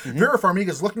cemetery. Mm-hmm. Vera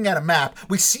Farmiga's looking at a map.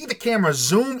 We see the camera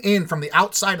zoom in from the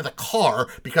outside of the car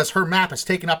because her map has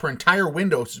taken up her entire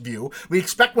window's view. We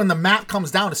expect when the map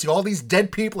comes down to see all these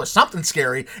dead people or something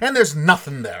scary, and there's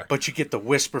nothing there. But you get the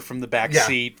whisper from the back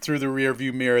seat through the rear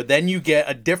view mirror. Then you get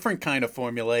a different kind of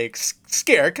formulaic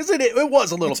scare, because it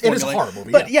was a little formulaic. It is a horror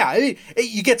movie, but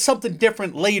you get something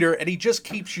different later, and he just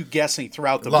keeps you guessing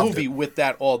throughout the movie with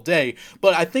that all day.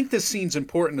 But I think this scene's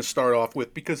important to start off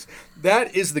with, because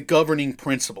that is the governing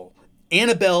principle.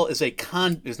 Annabelle is the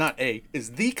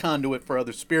conduit for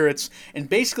other spirits, and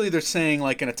basically they're saying,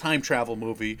 like in a time travel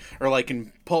movie, or like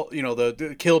in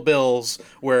the Kill Bills,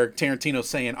 where Tarantino's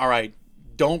saying, all right,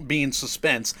 don't be in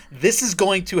suspense. This is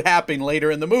going to happen later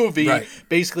in the movie. Right.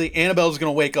 Basically, Annabelle's going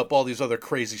to wake up all these other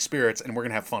crazy spirits, and we're going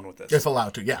to have fun with this. If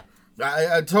allowed to, yeah.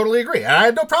 I totally agree. I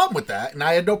had no problem with that, and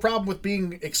I had no problem with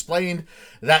being explained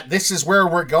that this is where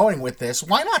we're going with this.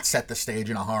 Why not set the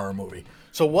stage in a horror movie?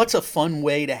 So what's a fun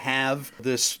way to have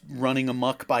this running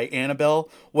amok by Annabelle?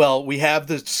 Well, we have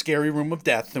the scary room of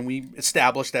death, and we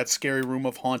established that scary room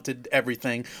of haunted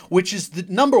everything, which is the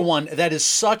number one. That is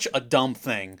such a dumb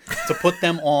thing to put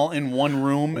them all in one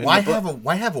room. Why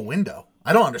have a window?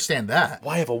 I don't understand that.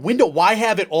 Why have a window? Why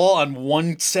have it all on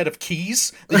one set of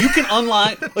keys that you can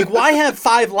unlock? Like, why have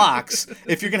 5 locks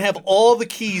if you're going to have all the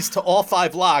keys to all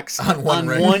 5 locks On one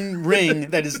ring. one ring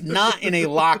that is not in a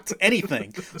locked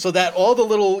anything? So that all the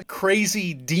little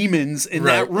crazy demons in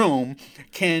that Right. room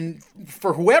can,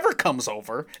 for whoever comes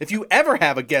over, if you ever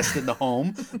have a guest in the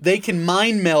home, they can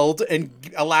mind meld and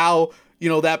allow,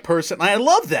 that person. I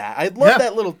love that. I love Yeah.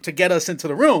 that little, to get us into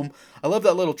the room. I love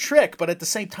that little trick, but at the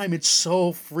same time, it's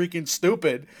so freaking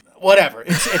stupid. Whatever.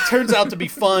 It turns out to be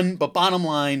fun, but bottom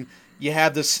line, you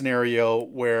have this scenario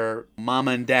where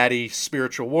mama and daddy,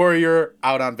 spiritual warrior,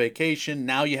 out on vacation.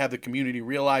 Now you have the community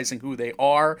realizing who they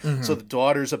are. So the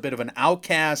daughter's a bit of an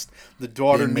outcast. The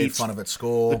daughter Being made needs fun of at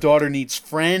school. The daughter needs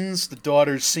friends. The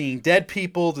daughter's seeing dead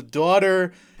people. The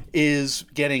daughter is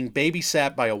getting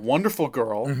babysat by a wonderful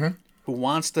girl who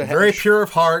wants to have Very pure of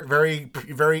heart, very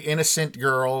very innocent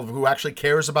girl who actually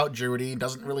cares about Judy,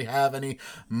 doesn't really have any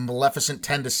maleficent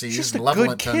tendencies, Just a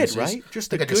malevolent good kid, tendencies. right?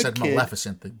 Just I think a I just good said kid.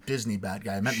 Maleficent, the Disney bad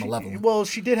guy. I meant malevolent. Well,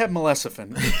 she did have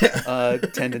Maleficent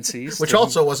tendencies. Which to-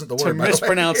 also wasn't the to word, by the way.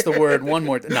 mispronounce the word one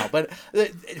more. No, but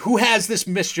who has this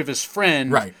mischievous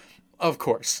friend? Right. Of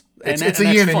course. It's a that's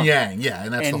yin fun. and yang, yeah,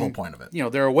 and that's the whole point of it.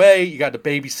 They're away. You got the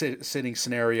babysitting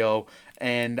scenario,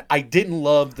 and I didn't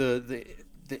love the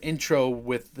intro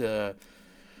with the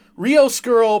Rios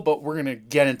girl, but we're gonna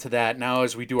get into that now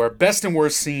as we do our best and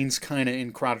worst scenes, kind of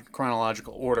in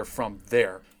chronological order from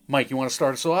there. Mike, you want to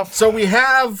start us off? So we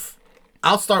have.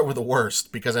 I'll start with the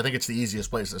worst because I think it's the easiest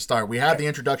place to start. We have the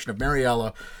introduction of Mary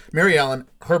Ellen,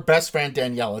 her best friend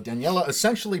Daniela. Daniela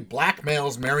essentially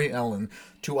blackmails Mary Ellen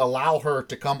to allow her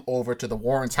to come over to the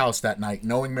Warrens' house that night,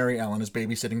 knowing Mary Ellen is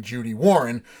babysitting Judy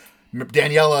Warren.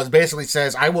 Daniela basically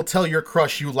says, I will tell your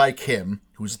crush you like him,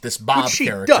 who's this Bob Which she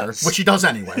character, does. which she does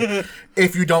anyway,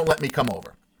 if you don't let me come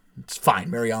over. It's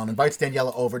fine. Mary Ellen invites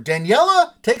Daniela over.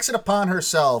 Daniela takes it upon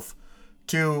herself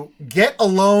to get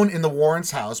alone in the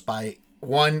Warrens' house by,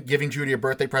 one, giving Judy a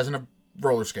birthday present of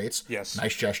roller skates. Yes.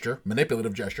 Nice gesture.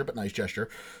 Manipulative gesture, but nice gesture.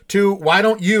 2, why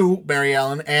don't you, Mary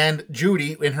Ellen, and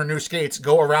Judy in her new skates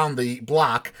go around the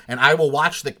block and I will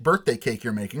watch the birthday cake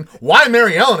you're making? Why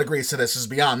Mary Ellen agrees to this is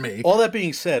beyond me. All that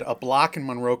being said, a block in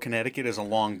Monroe, Connecticut is a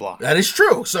long block. That is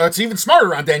true. So it's even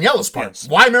smarter on Daniela's part. Yes.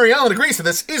 Why Mary Ellen agrees to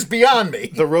this is beyond me.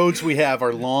 The roads we have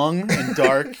are long and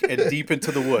dark and deep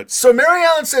into the woods. So Mary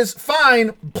Ellen says,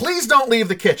 fine, please don't leave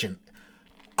the kitchen.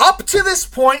 Up to this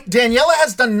point, Daniela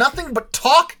has done nothing but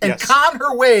talk and Yes. con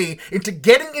her way into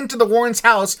getting into the Warrens'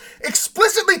 house,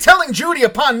 explicitly telling Judy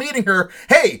upon meeting her,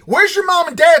 hey, where's your mom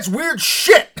and dad's weird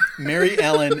shit? Mary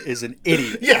Ellen is an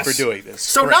idiot Yes. for doing this.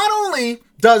 So Right. not only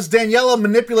does Daniela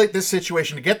manipulate this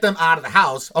situation to get them out of the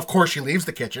house, of course she leaves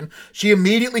the kitchen, she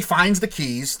immediately finds the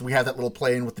keys. We have that little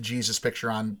play-in with the Jesus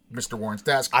picture on Mr. Warren's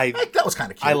desk. That was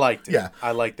kind of cute. I liked it. Yeah.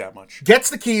 I liked that much.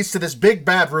 Gets the keys to this big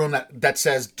bad room that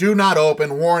says, do not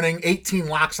open, warning, 18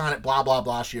 locks on it, blah, blah,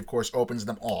 blah. She, of course, opens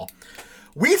them all.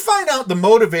 We find out the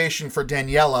motivation for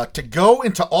Daniela to go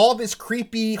into all this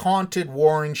creepy, haunted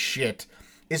Warren shit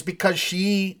is because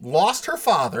she lost her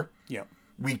father. Yeah.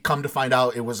 We come to find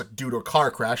out it was due to a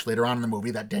car crash later on in the movie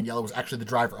that Daniela was actually the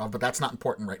driver of, but that's not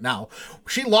important right now.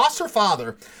 She lost her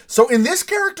father. So in this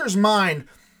character's mind,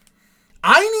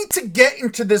 I need to get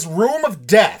into this room of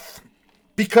death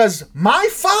because my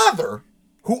father,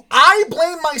 who I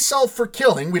blame myself for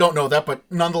killing, we don't know that, but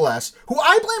nonetheless, who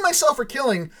I blame myself for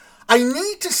killing, I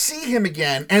need to see him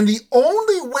again. And the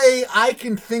only way I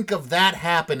can think of that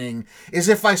happening is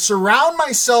if I surround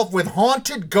myself with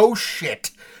haunted ghost shit.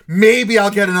 Maybe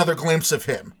I'll get another glimpse of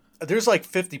him. There's like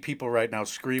 50 people right now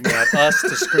screaming at us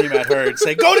to scream at her and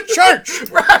say, go to church!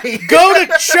 Right. Go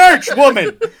to church,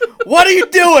 woman! What are you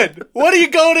doing? What are you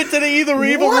going into the either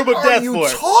evil room of What death are you for?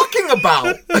 talking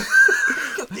about?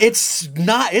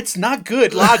 It's not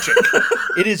good logic.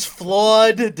 It is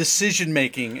flawed decision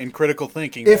making and critical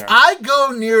thinking. If there. I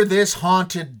go near this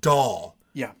haunted doll,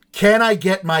 Yeah. can I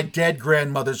get my dead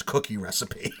grandmother's cookie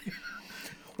recipe?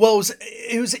 Well,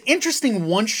 it was interesting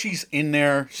once she's in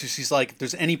there. She's like, if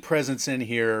there's any presence in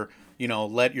here,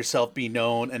 let yourself be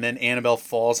known. And then Annabelle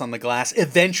falls on the glass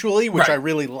eventually, which Right. I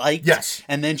really liked. Yes.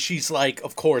 And then she's like,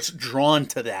 of course, drawn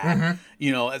to that.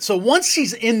 So once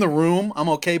she's in the room, I'm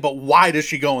okay. But why does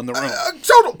she go in the room?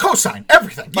 Total cosign,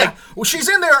 everything. Like- Yeah. Well, she's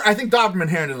in there. I think Dogman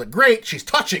handled it great. She's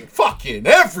touching fucking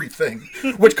everything,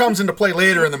 which comes into play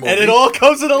later in the movie. And it all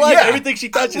comes to life. Yeah. Everything she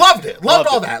touches. I loved it. Loved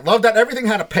all it. that. Loved that everything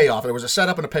had a payoff. There was a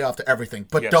setup and a payoff to everything.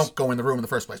 But Yes. don't go in the room in the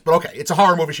first place. But okay, it's a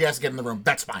horror movie. She has to get in the room.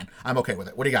 That's fine. I'm okay with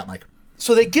it. What do you got, Mike?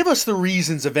 So they give us the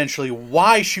reasons eventually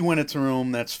why she went into the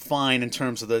room. That's fine in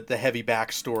terms of the heavy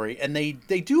backstory, and they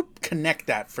do connect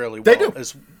that fairly well. They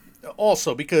do.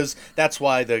 also because that's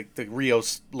why the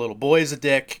Rios little boy is a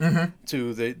dick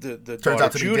to the Turns daughter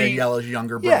out to Judy. be Daniela's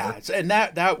younger brother. Yeah, and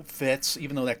that fits,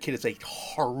 even though that kid is a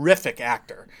horrific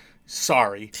actor.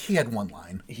 Sorry. He had one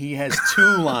line. He has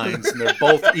 2 lines, and they're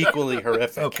both equally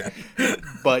horrific. Okay.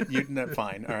 But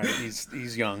fine. All right,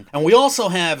 he's young. And we also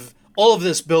have all of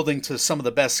this building to some of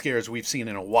the best scares we've seen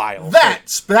in a while.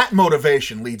 That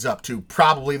motivation leads up to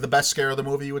probably the best scare of the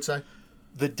movie, you would say?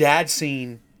 The dad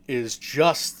scene is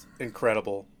just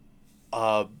incredible.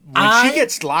 When she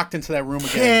gets locked into that room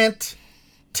again. Can't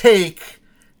take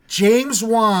James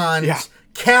Wan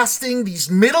casting these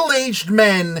middle-aged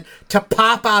men to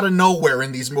pop out of nowhere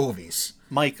in these movies.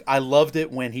 Mike, I loved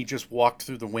it when he just walked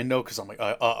through the window because I'm like,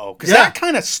 uh-oh. Because that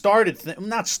kind of started things.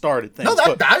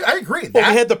 No, I agree. Well,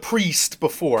 we had the priest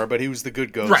before, but he was the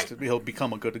good ghost. Right. He'll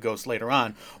become a good ghost later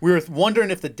on. We were wondering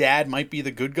if the dad might be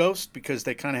the good ghost because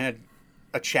they kind of had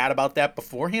a chat about that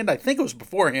beforehand. I think it was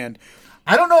beforehand.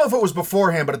 I don't know if it was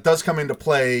beforehand, but it does come into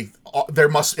play.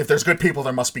 If there's good people,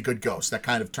 there must be good ghosts. That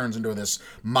kind of turns into this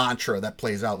mantra that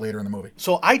plays out later in the movie.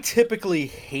 So I typically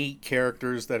hate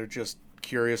characters that are just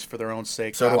curious for their own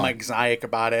sake. So I'm exotic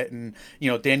about it. And,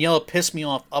 Daniela pissed me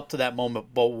off up to that moment.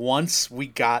 But once we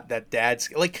got that dad's...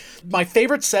 my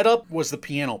favorite setup was the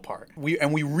piano part.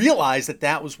 We realized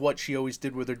that was what she always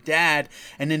did with her dad.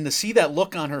 And then to see that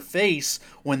look on her face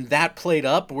when that played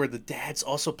up, where the dad's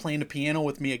also playing the piano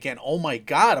with me again. Oh, my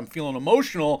God, I'm feeling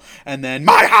emotional. And then,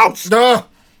 my house!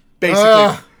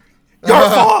 Basically... Your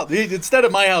fault. Instead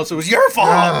of my house, it was your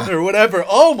fault or whatever.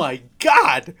 Oh my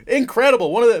God.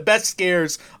 Incredible. One of the best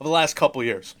scares of the last couple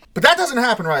years. But that doesn't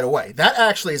happen right away. That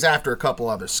actually is after a couple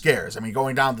other scares. I mean,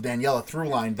 going down the Daniela through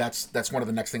line, that's one of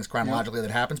the next things chronologically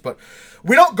that happens. But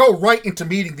we don't go right into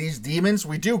meeting these demons.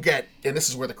 We do get, and this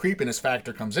is where the creepiness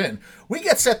factor comes in, we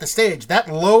get set the stage.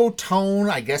 That low tone,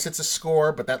 I guess it's a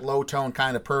score, but that low tone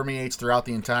kind of permeates throughout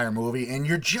the entire movie. And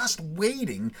you're just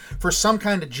waiting for some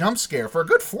kind of jump scare for a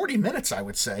good 40 minutes, I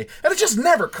would say. And it just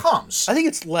never comes. I think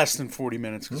it's less than 40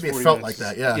 minutes. Maybe it felt like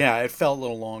that, yeah. Yeah, it felt a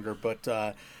little longer,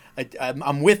 but...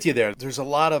 I'm with you there. There's a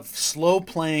lot of slow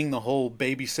playing, the whole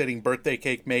babysitting, birthday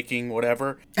cake making,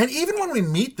 whatever. And even when we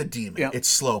meet the demon, it's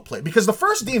slow play. Because the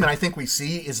first demon I think we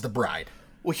see is the bride.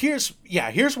 Well, here's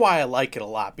why I like it a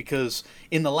lot. Because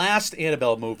in the last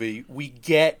Annabelle movie, we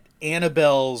get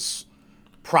Annabelle's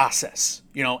process.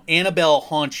 Annabelle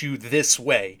haunts you this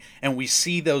way. And we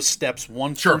see those steps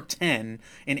 1 through 10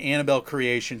 in Annabelle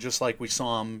creation, just like we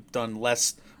saw them done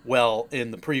less well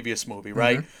in the previous movie,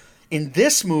 right? Mm-hmm. In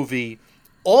this movie,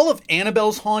 all of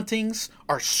Annabelle's hauntings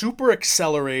are super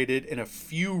accelerated in a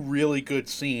few really good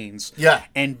scenes. Yeah.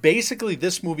 And basically,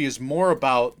 this movie is more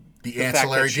about the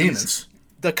ancillary demons.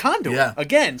 The conduit,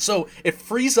 again. So it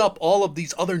frees up all of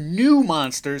these other new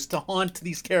monsters to haunt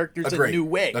these characters in new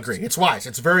ways. Agree. It's wise.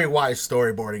 It's very wise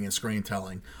storyboarding and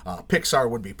screentelling. Pixar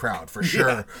would be proud, for sure.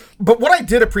 Yeah. But what I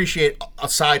did appreciate,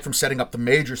 aside from setting up the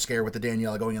major scare with the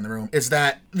Daniela going in the room, is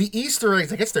that the Easter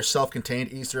eggs, I guess they're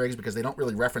self-contained Easter eggs because they don't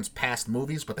really reference past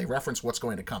movies, but they reference what's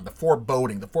going to come. The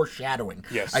foreboding, the foreshadowing,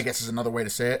 I guess is another way to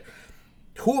say it.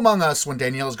 Who among us, when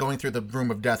Daniela's going through the room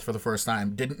of death for the first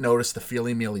time, didn't notice the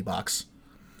Feely Mealy box?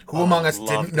 Who among us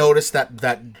didn't notice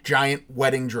that giant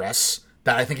wedding dress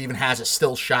that I think even has a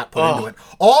still shot put into it?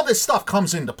 All this stuff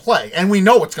comes into play, and we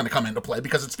know it's going to come into play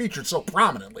because it's featured so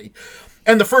prominently.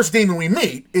 And the first demon we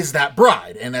meet is that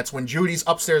bride, and that's when Judy's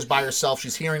upstairs by herself.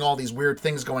 She's hearing all these weird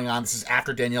things going on. This is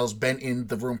after Danielle's been in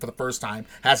the room for the first time,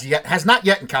 has not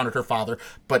yet encountered her father,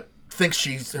 but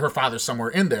thinks her father's somewhere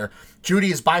in there.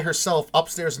 Judy is by herself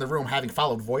upstairs in the room, having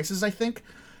followed voices, I think,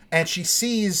 and she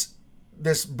sees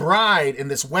this bride in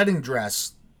this wedding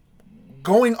dress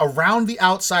going around the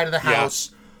outside of the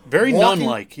house. Very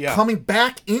nun-like, Coming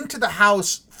back into the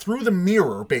house through the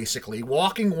mirror, basically.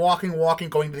 Walking,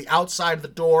 going to the outside of the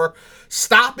door,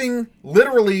 stopping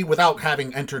literally without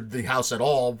having entered the house at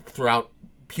all throughout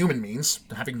human means,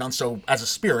 having done so as a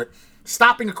spirit,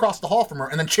 stopping across the hall from her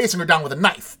and then chasing her down with a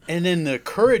knife. And then the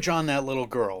courage on that little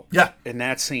girl in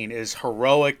that scene is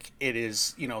heroic. It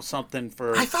is, something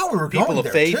for I thought we were people going of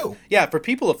there faith. too. Yeah, for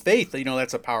people of faith,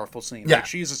 that's a powerful scene. Yeah. Like,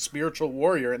 she's a spiritual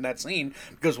warrior in that scene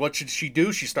because what should she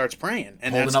do? She starts praying.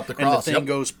 And holding up the cross. And the thing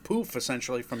goes poof,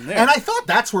 essentially, from there. And I thought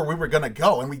that's where we were going to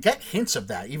go. And we get hints of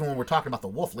that even when we're talking about the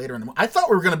wolf later in the movie. I thought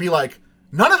we were going to be like,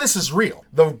 none of this is real.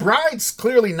 The bride's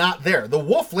clearly not there. The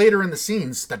wolf later in the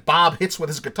scenes that Bob hits with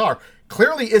his guitar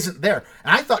clearly isn't there.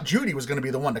 And I thought Judy was going to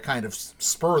be the one to kind of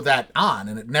spur that on,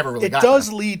 and it never really got there. It does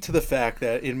there. lead to the fact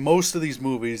that in most of these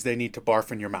movies, they need to barf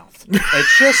in your mouth.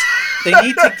 It's just they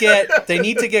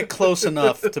need to get close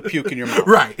enough to puke in your mouth.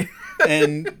 Right.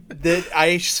 And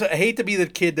I hate to be the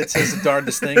kid that says the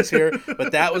darndest things here,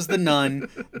 but that was the nun.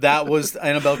 That was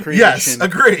Annabelle creation. Yes,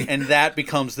 agree. And that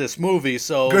becomes this movie.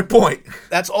 So Good point.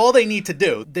 that's all they need to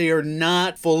do. They are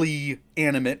not fully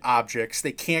animate objects.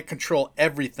 They can't control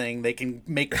everything. They can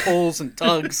make pulls and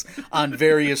tugs on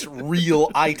various real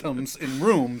items in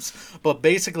rooms, but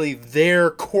basically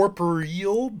they're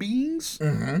corporeal beings.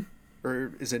 Mm-hmm.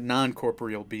 Or is it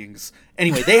non-corporeal beings?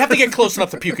 Anyway, they have to get close enough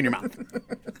to puke in your mouth.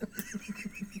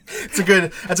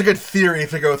 That's a good theory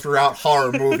to go throughout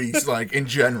horror movies, like in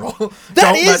general.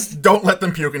 Don't let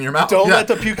them puke in your mouth. Don't let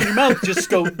them puke in your mouth. Just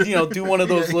go, do one of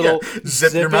those little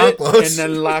Zip your mouth closed.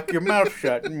 and then lock your mouth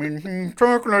shut.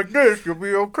 Talk like this, you'll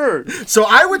be okay. So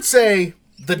I would say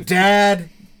the dad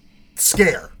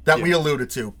scare that we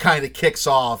alluded to kind of kicks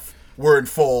off. We're in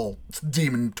full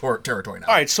demon territory now.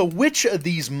 All right, so which of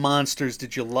these monsters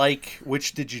did you like?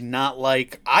 Which did you not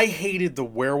like? I hated the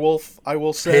werewolf, I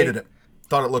will say. Hated it.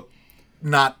 Thought it looked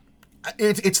not...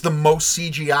 It's the most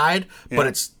CGI'd, but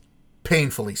it's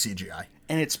painfully CGI.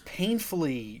 And it's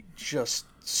painfully just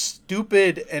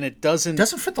stupid, and it doesn't... It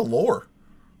doesn't fit the lore.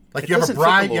 Like, you have a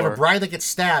bride that gets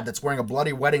stabbed that's wearing a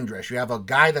bloody wedding dress. You have a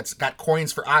guy that's got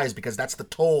coins for eyes because that's the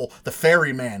toll, the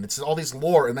ferryman. It's all these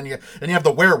lore, and then you have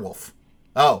the werewolf.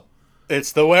 Oh.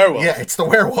 It's the werewolf. Yeah, it's the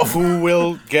werewolf. Who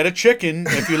will get a chicken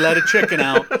if you let a chicken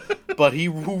out, but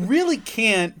who really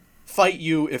can't fight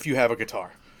you if you have a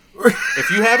guitar.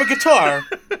 If you have a guitar,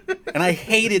 and I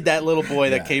hated that little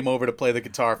boy that came over to play the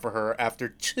guitar for her after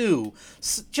 2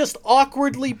 just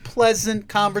awkwardly pleasant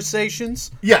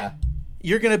conversations. Yeah.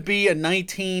 You're going to be a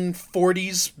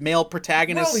 1940s male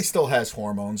protagonist. Well, he still has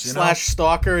hormones, /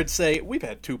 stalker and say, we've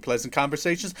had 2 pleasant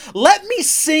conversations. Let me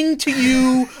sing to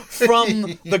you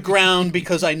from the ground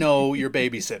because I know you're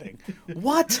babysitting.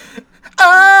 What?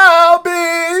 I'll be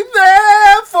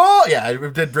there for... Yeah,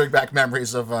 it did bring back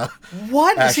memories of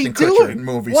what is he Ashton Kutcher doing? in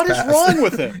movies What is past. wrong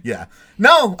with him? Yeah.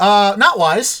 No, not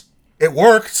wise. It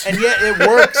worked. And yet it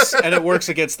works, and it works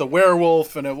against the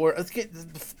werewolf, and it works.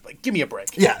 Give me a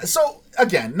break. Yeah, so,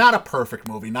 again, not a perfect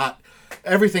movie. Not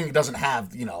everything doesn't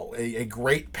have, a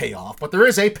great payoff, but there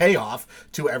is a payoff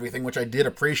to everything, which I did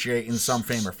appreciate in some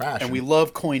fame or fashion. And we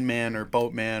love Coin Man or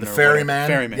Boat Man or Ferryman.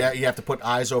 Ferryman. Yeah, you have to put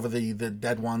eyes over the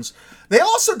dead ones. They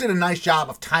also did a nice job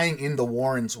of tying in the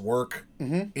Warrens' work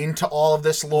into all of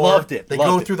this lore. Loved it. They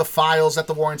go through the files that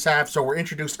the Warrens have, so we're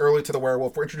introduced early to the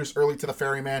werewolf, we're introduced early to the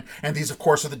ferryman, and these, of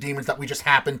course, are the demons that we just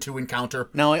happen to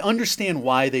encounter. Now, I understand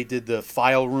why they did the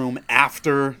file room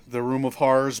after the Room of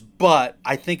Horrors, but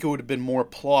I think it would have been more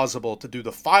plausible to do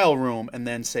the file room and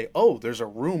then say, oh, there's a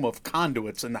room of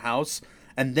conduits in the house.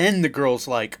 And then the girl's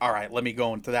like, all right, let me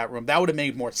go into that room. That would have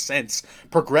made more sense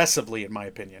progressively, in my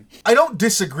opinion. I don't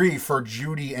disagree for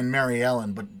Judy and Mary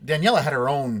Ellen, but Daniela had her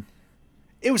own...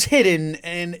 It was hidden,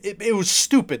 and it was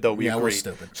stupid, though, we agreed. It was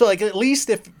stupid. So, at least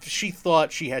if she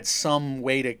thought she had some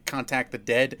way to contact the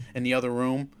dead in the other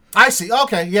room... I see.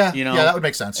 Okay, yeah. Yeah, that would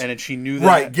make sense. And then she knew that.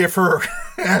 Right, give her,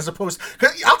 as opposed...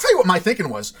 Cause I'll tell you what my thinking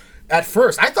was. At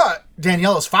first, I thought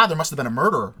Daniela's father must have been a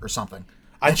murderer or something.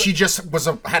 And she just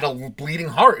had a bleeding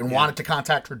heart and wanted to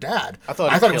contact her dad. I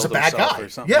thought it was a bad guy.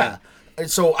 Yeah.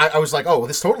 And so I was like, oh,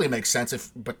 this totally makes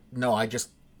sense. But no,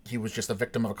 he was just a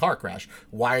victim of a car crash.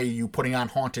 Why are you putting on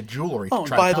haunted jewelry? Oh, and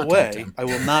by the way, I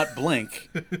will not blink,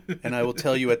 and I will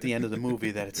tell you at the end of the movie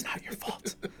that it's not your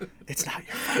fault. It's not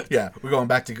your fault. Yeah, we're going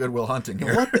back to Good Will Hunting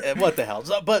here. What the hell?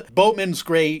 But Boatman's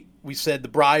great. We said The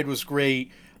Bride was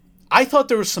great. I thought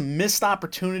there were some missed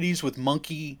opportunities with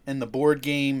Monkey and the board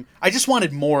game. I just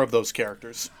wanted more of those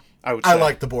characters, I would say. I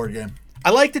liked the board game.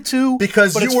 I liked it too,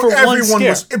 because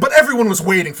everyone was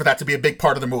waiting for that to be a big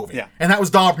part of the movie. Yeah. And that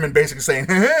was Doberman basically saying,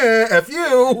 F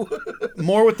you.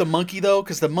 More with the monkey, though,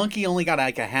 because the monkey only got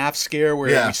like a half scare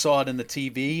where we saw it in the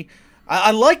TV.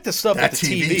 I like the stuff with the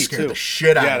TV scared too. The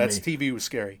shit out of me. Yeah, that TV was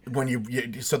scary.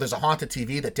 When so there's a haunted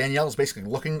TV that Danielle is basically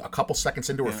looking a couple seconds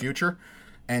into her future,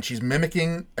 and she's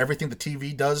mimicking everything the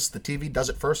TV does. The TV does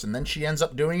it first, and then she ends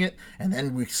up doing it, and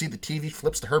then we see the TV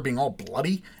flips to her being all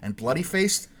bloody and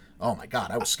bloody-faced. Oh my God,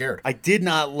 I was scared. I did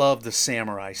not love the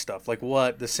samurai stuff. Like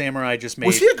what? The samurai just made...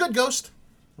 Was he a good ghost?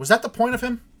 Was that the point of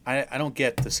him? I don't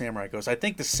get the samurai ghost. I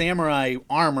think the samurai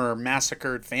armor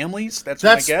massacred families. That's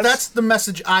what I guess. That's the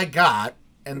message I got.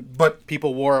 But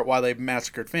people wore it while they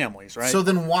massacred families, right? So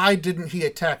then why didn't he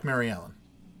attack Mary Ellen?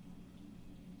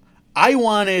 I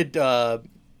wanted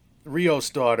Rio's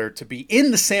daughter to be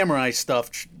in the samurai stuff,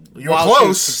 You were while she was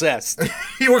close. possessed.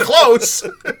 You were close.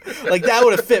 Like, that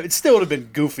would have fit. It still would have been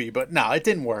goofy, but no, it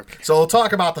didn't work. So we'll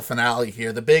talk about the finale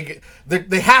here.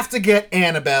 They have to get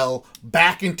Annabelle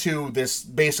back into this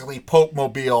basically Pope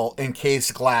mobile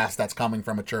encased glass that's coming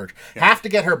from a church. Yeah. Have to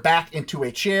get her back into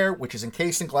a chair, which is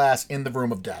encased in glass, in the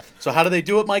room of death. So how do they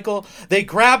do it, Michael? They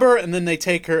grab her and then they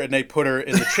take her and they put her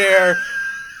in the chair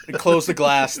and close the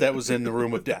glass that was in the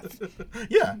room of death.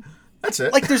 Yeah. That's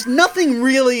it. Like, there's nothing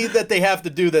really that they have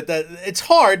to do that it's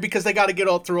hard because they got to get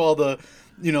through all the,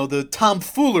 the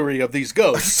tomfoolery of these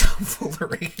ghosts.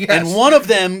 Tomfoolery, yes. And one of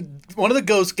the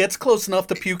ghosts gets close enough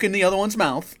to puke in the other one's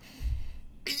mouth.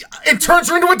 It turns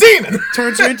her into a demon.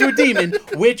 Turns her into a demon,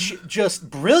 which just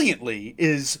brilliantly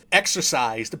is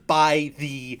exercised by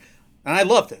and I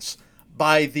love this,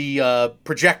 by the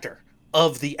projector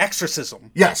of the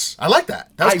exorcism. Yes, I like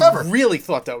that. That was clever. I really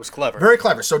thought that was clever. Very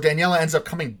clever. So Daniela ends up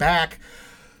coming back.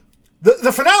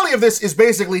 The finale of this is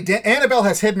basically Annabelle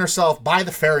has hidden herself by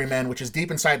the ferryman, which is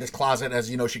deep inside this closet. As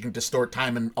you know, she can distort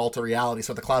time and alter reality.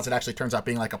 So the closet actually turns out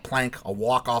being like a plank, a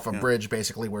walk off a bridge,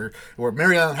 basically, where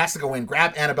Mary Ellen has to go in,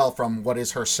 grab Annabelle from what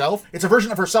is herself. It's a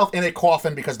version of herself in a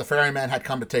coffin because the ferryman had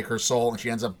come to take her soul, and she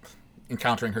ends up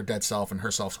encountering her dead self, and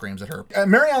herself screams at her.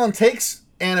 Mary Ellen takes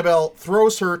Annabelle,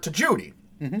 throws her to Judy,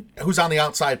 who's on the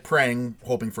outside praying,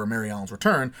 hoping for Mary Ellen's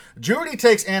return. Judy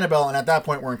takes Annabelle, and at that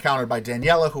point we're encountered by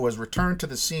Daniela, who has returned to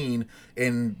the scene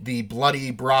in the bloody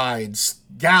bride's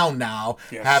gown now,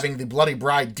 having the bloody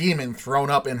bride demon thrown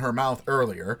up in her mouth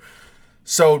earlier.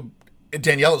 So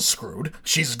Daniela's screwed.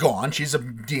 She's gone. She's a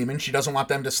demon. She doesn't want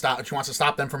them to stop. She wants to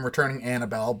stop them from returning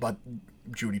Annabelle, but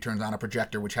Judy turns on a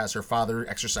projector, which has her father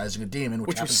exorcising a demon,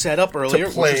 which was set up earlier,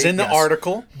 which was in the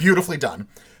article. Beautifully done.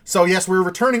 So, yes, we're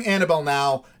returning Annabelle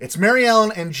now. It's Mary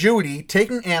Ellen and Judy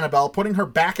taking Annabelle, putting her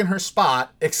back in her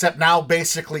spot, except now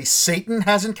basically Satan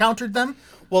has encountered them.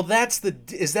 Well,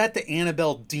 is that the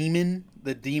Annabelle demon?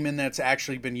 The demon that's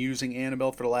actually been using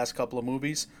Annabelle for the last couple of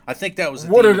movies? I think that was the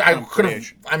demon I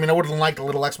would have liked a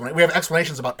little explanation. We have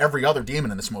explanations about every other demon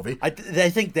in this movie. I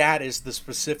think that is the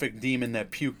specific demon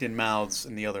that puked in mouths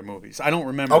in the other movies. I don't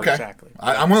remember exactly.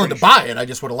 I'm willing to buy it. I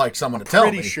just would have liked someone to tell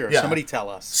me. Pretty sure. Yeah. Somebody tell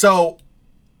us. So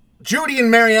Judy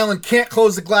and Mary Ellen can't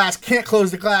close the glass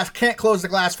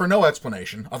for no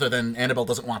explanation, other than Annabelle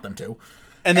doesn't want them to.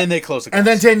 And then they close the glass. And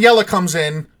then Daniela comes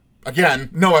in, again,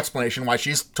 no explanation why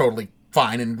she's totally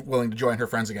fine and willing to join her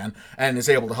friends again, and is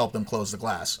able to help them close the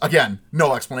glass. Again,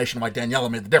 no explanation why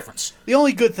Daniela made the difference. The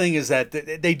only good thing is that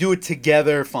they do it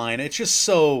together fine. It's just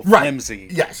so flimsy.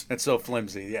 Right. Yes. It's so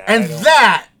flimsy, yeah. And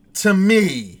that, to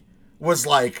me, was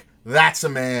like, that's a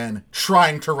man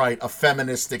trying to write a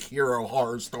feministic hero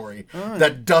horror story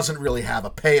that doesn't really have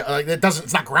a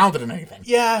it's not grounded in anything.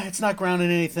 Yeah, it's not grounded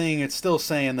in anything. It's still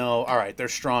saying, though, all right, they're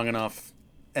strong enough.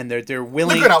 And they're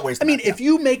willing. The good outweighs the bad, if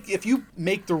you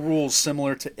make the rules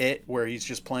similar to It, where he's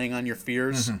just playing on your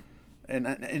fears,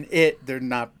 and It, they're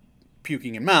not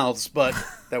puking in mouths, but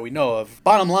that we know of.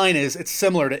 Bottom line is, it's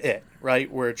similar to It,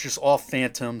 right? Where it's just all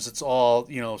phantoms. It's all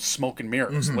smoke and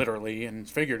mirrors, literally and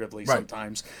figuratively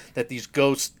sometimes. That these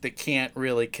ghosts that can't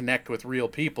really connect with real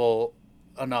people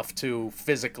enough to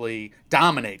physically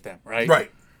dominate them, right?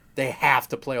 Right. They have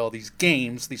to play all these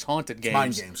games, these haunted games.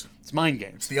 Mind games. It's mind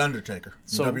games. It's The Undertaker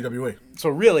in WWE. So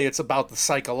really, it's about the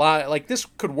psychological... Like, this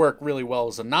could work really well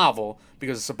as a novel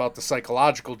because it's about the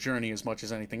psychological journey as much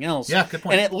as anything else. Yeah, good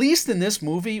point. And at least in this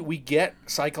movie, we get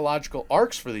psychological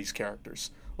arcs for these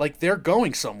characters. Like, they're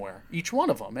going somewhere, each one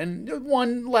of them. And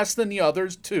one less than the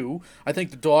others, two. I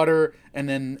think the daughter and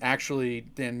then actually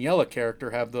Daniela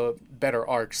character have the better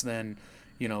arcs than...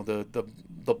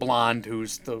 the blonde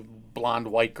who's the blonde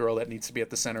white girl that needs to be at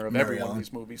the center of every one of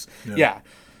these movies. Yeah.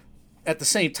 At the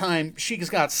same time, she's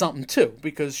got something too,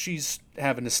 because she's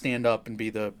having to stand up and be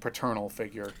the paternal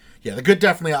figure. Yeah, the good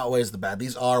definitely outweighs the bad.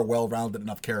 These are well-rounded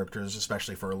enough characters,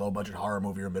 especially for a low-budget horror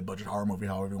movie or mid-budget horror movie,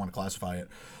 however you want to classify it.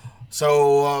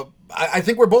 So I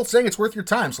think we're both saying it's worth your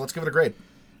time, so let's give it a grade.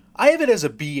 I have it as a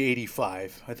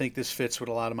B85. I think this fits with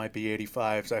a lot of my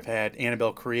B85s. I've had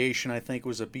Annabelle Creation, I think,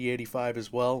 was a B85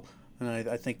 as well. And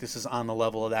I think this is on the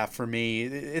level of that for me.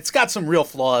 It's got some real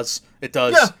flaws. It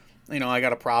does. Yeah. I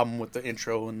got a problem with the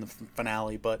intro and the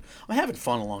finale, but I'm having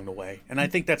fun along the way. And I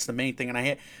think that's the main thing. And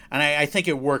I think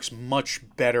it works much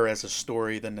better as a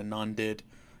story than The Nun did.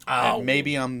 And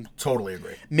maybe I'm... Totally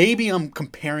agree. Maybe I'm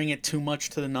comparing it too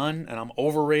much to The Nun, and I'm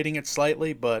overrating it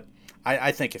slightly, but...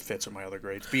 I think it fits with my other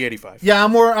grades. B85. Yeah,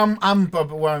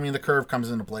 the curve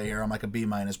comes into play here. I'm like a B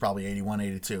minus, probably 81,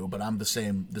 82, but I'm the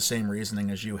same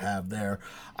reasoning as you have there.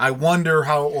 I wonder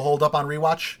how it will hold up on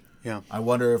rewatch. Yeah. I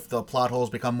wonder if the plot holes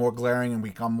become more glaring and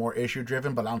become more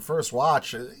issue-driven, but on first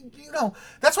watch,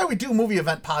 that's why we do movie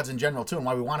event pods in general, too, and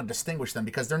why we want to distinguish them,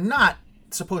 because they're not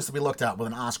supposed to be looked at with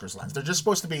an Oscars lens. They're just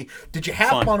supposed to be, did you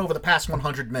have fun over the past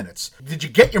 100 minutes? Did you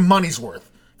get your money's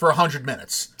worth for 100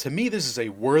 minutes? To me, this is a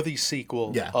worthy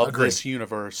sequel of agreed. this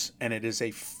universe, and it is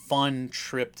a fun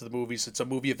trip to the movies. It's a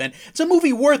movie event. It's a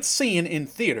movie worth seeing in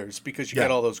theaters because you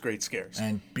get all those great scares.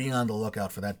 And be on the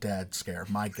lookout for that dad scare.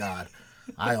 My God.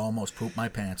 I almost pooped my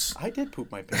pants. I did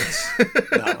poop my pants.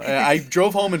 No, I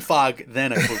drove home in fog,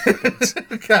 then I pooped my pants.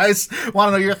 Guys, want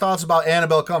to know your thoughts about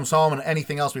Annabelle Comes Home and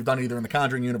anything else we've done either in the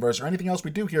Conjuring universe or anything else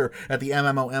we do here at the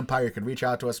MMO Empire? You can reach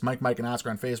out to us, Mike, and Oscar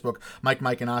on Facebook,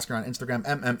 Mike, and Oscar on Instagram,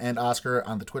 and Oscar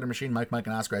on the Twitter machine, Mike, and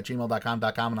Oscar at gmail.com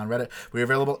and on Reddit. We're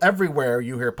available everywhere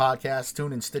you hear podcasts,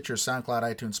 TuneIn, Stitcher, SoundCloud,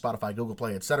 iTunes, Spotify, Google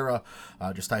Play, etc.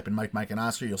 Just type in Mike, and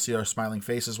Oscar. You'll see our smiling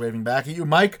faces waving back at you.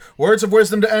 Mike, words of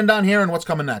wisdom to end on here, and what's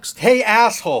coming next? Hey,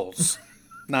 assholes.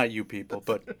 Not you people,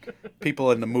 but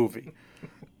people in the movie.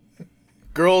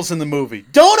 Girls in the movie.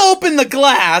 Don't open the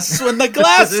glass when the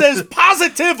glass says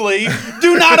positively,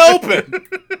 do not open.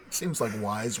 Seems like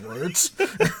wise words.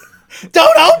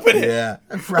 Don't open it. Yeah.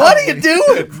 What are you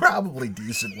doing? Probably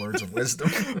decent words of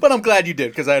wisdom. But I'm glad you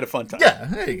did because I had a fun time. Yeah,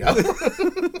 there you go.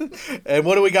 And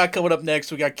what do we got coming up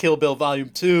next? We got Kill Bill Volume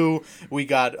 2. We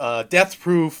got Death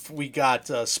Proof. We got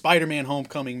Spider-Man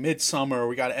Homecoming Midsummer.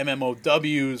 We got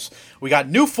MMOWs. We got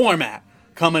new format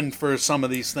coming for some of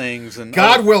these things. And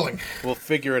God willing. We'll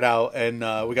figure it out. And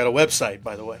we got a website,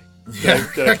 by the way. Yeah,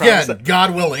 Did I promise again, that?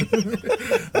 God willing.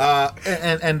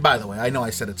 And by the way, I know I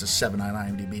said it's a 7 on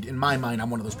IMDb. In my mind, I'm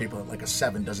one of those people that like a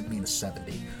 7 doesn't mean a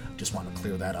 70. Just want to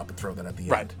clear that up and throw that at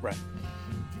the end. Right.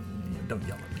 Don't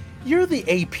yell at me. You're the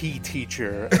AP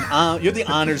teacher. And, you're the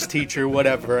honors teacher,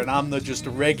 whatever. And I'm the just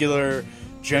a regular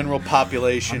general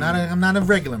population. I'm not a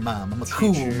regular mom. I'm a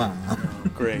cool mom.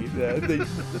 Great.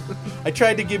 I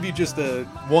tried to give you just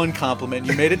one compliment.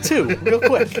 You made it 2 real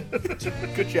quick.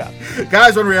 Good job.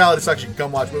 Guys, when reality sucks, you can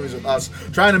come watch movies with us.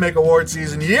 Trying to make award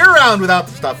season year-round without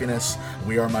the stuffiness.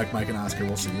 We are Mike, and Oscar.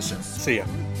 We'll see you soon. See ya.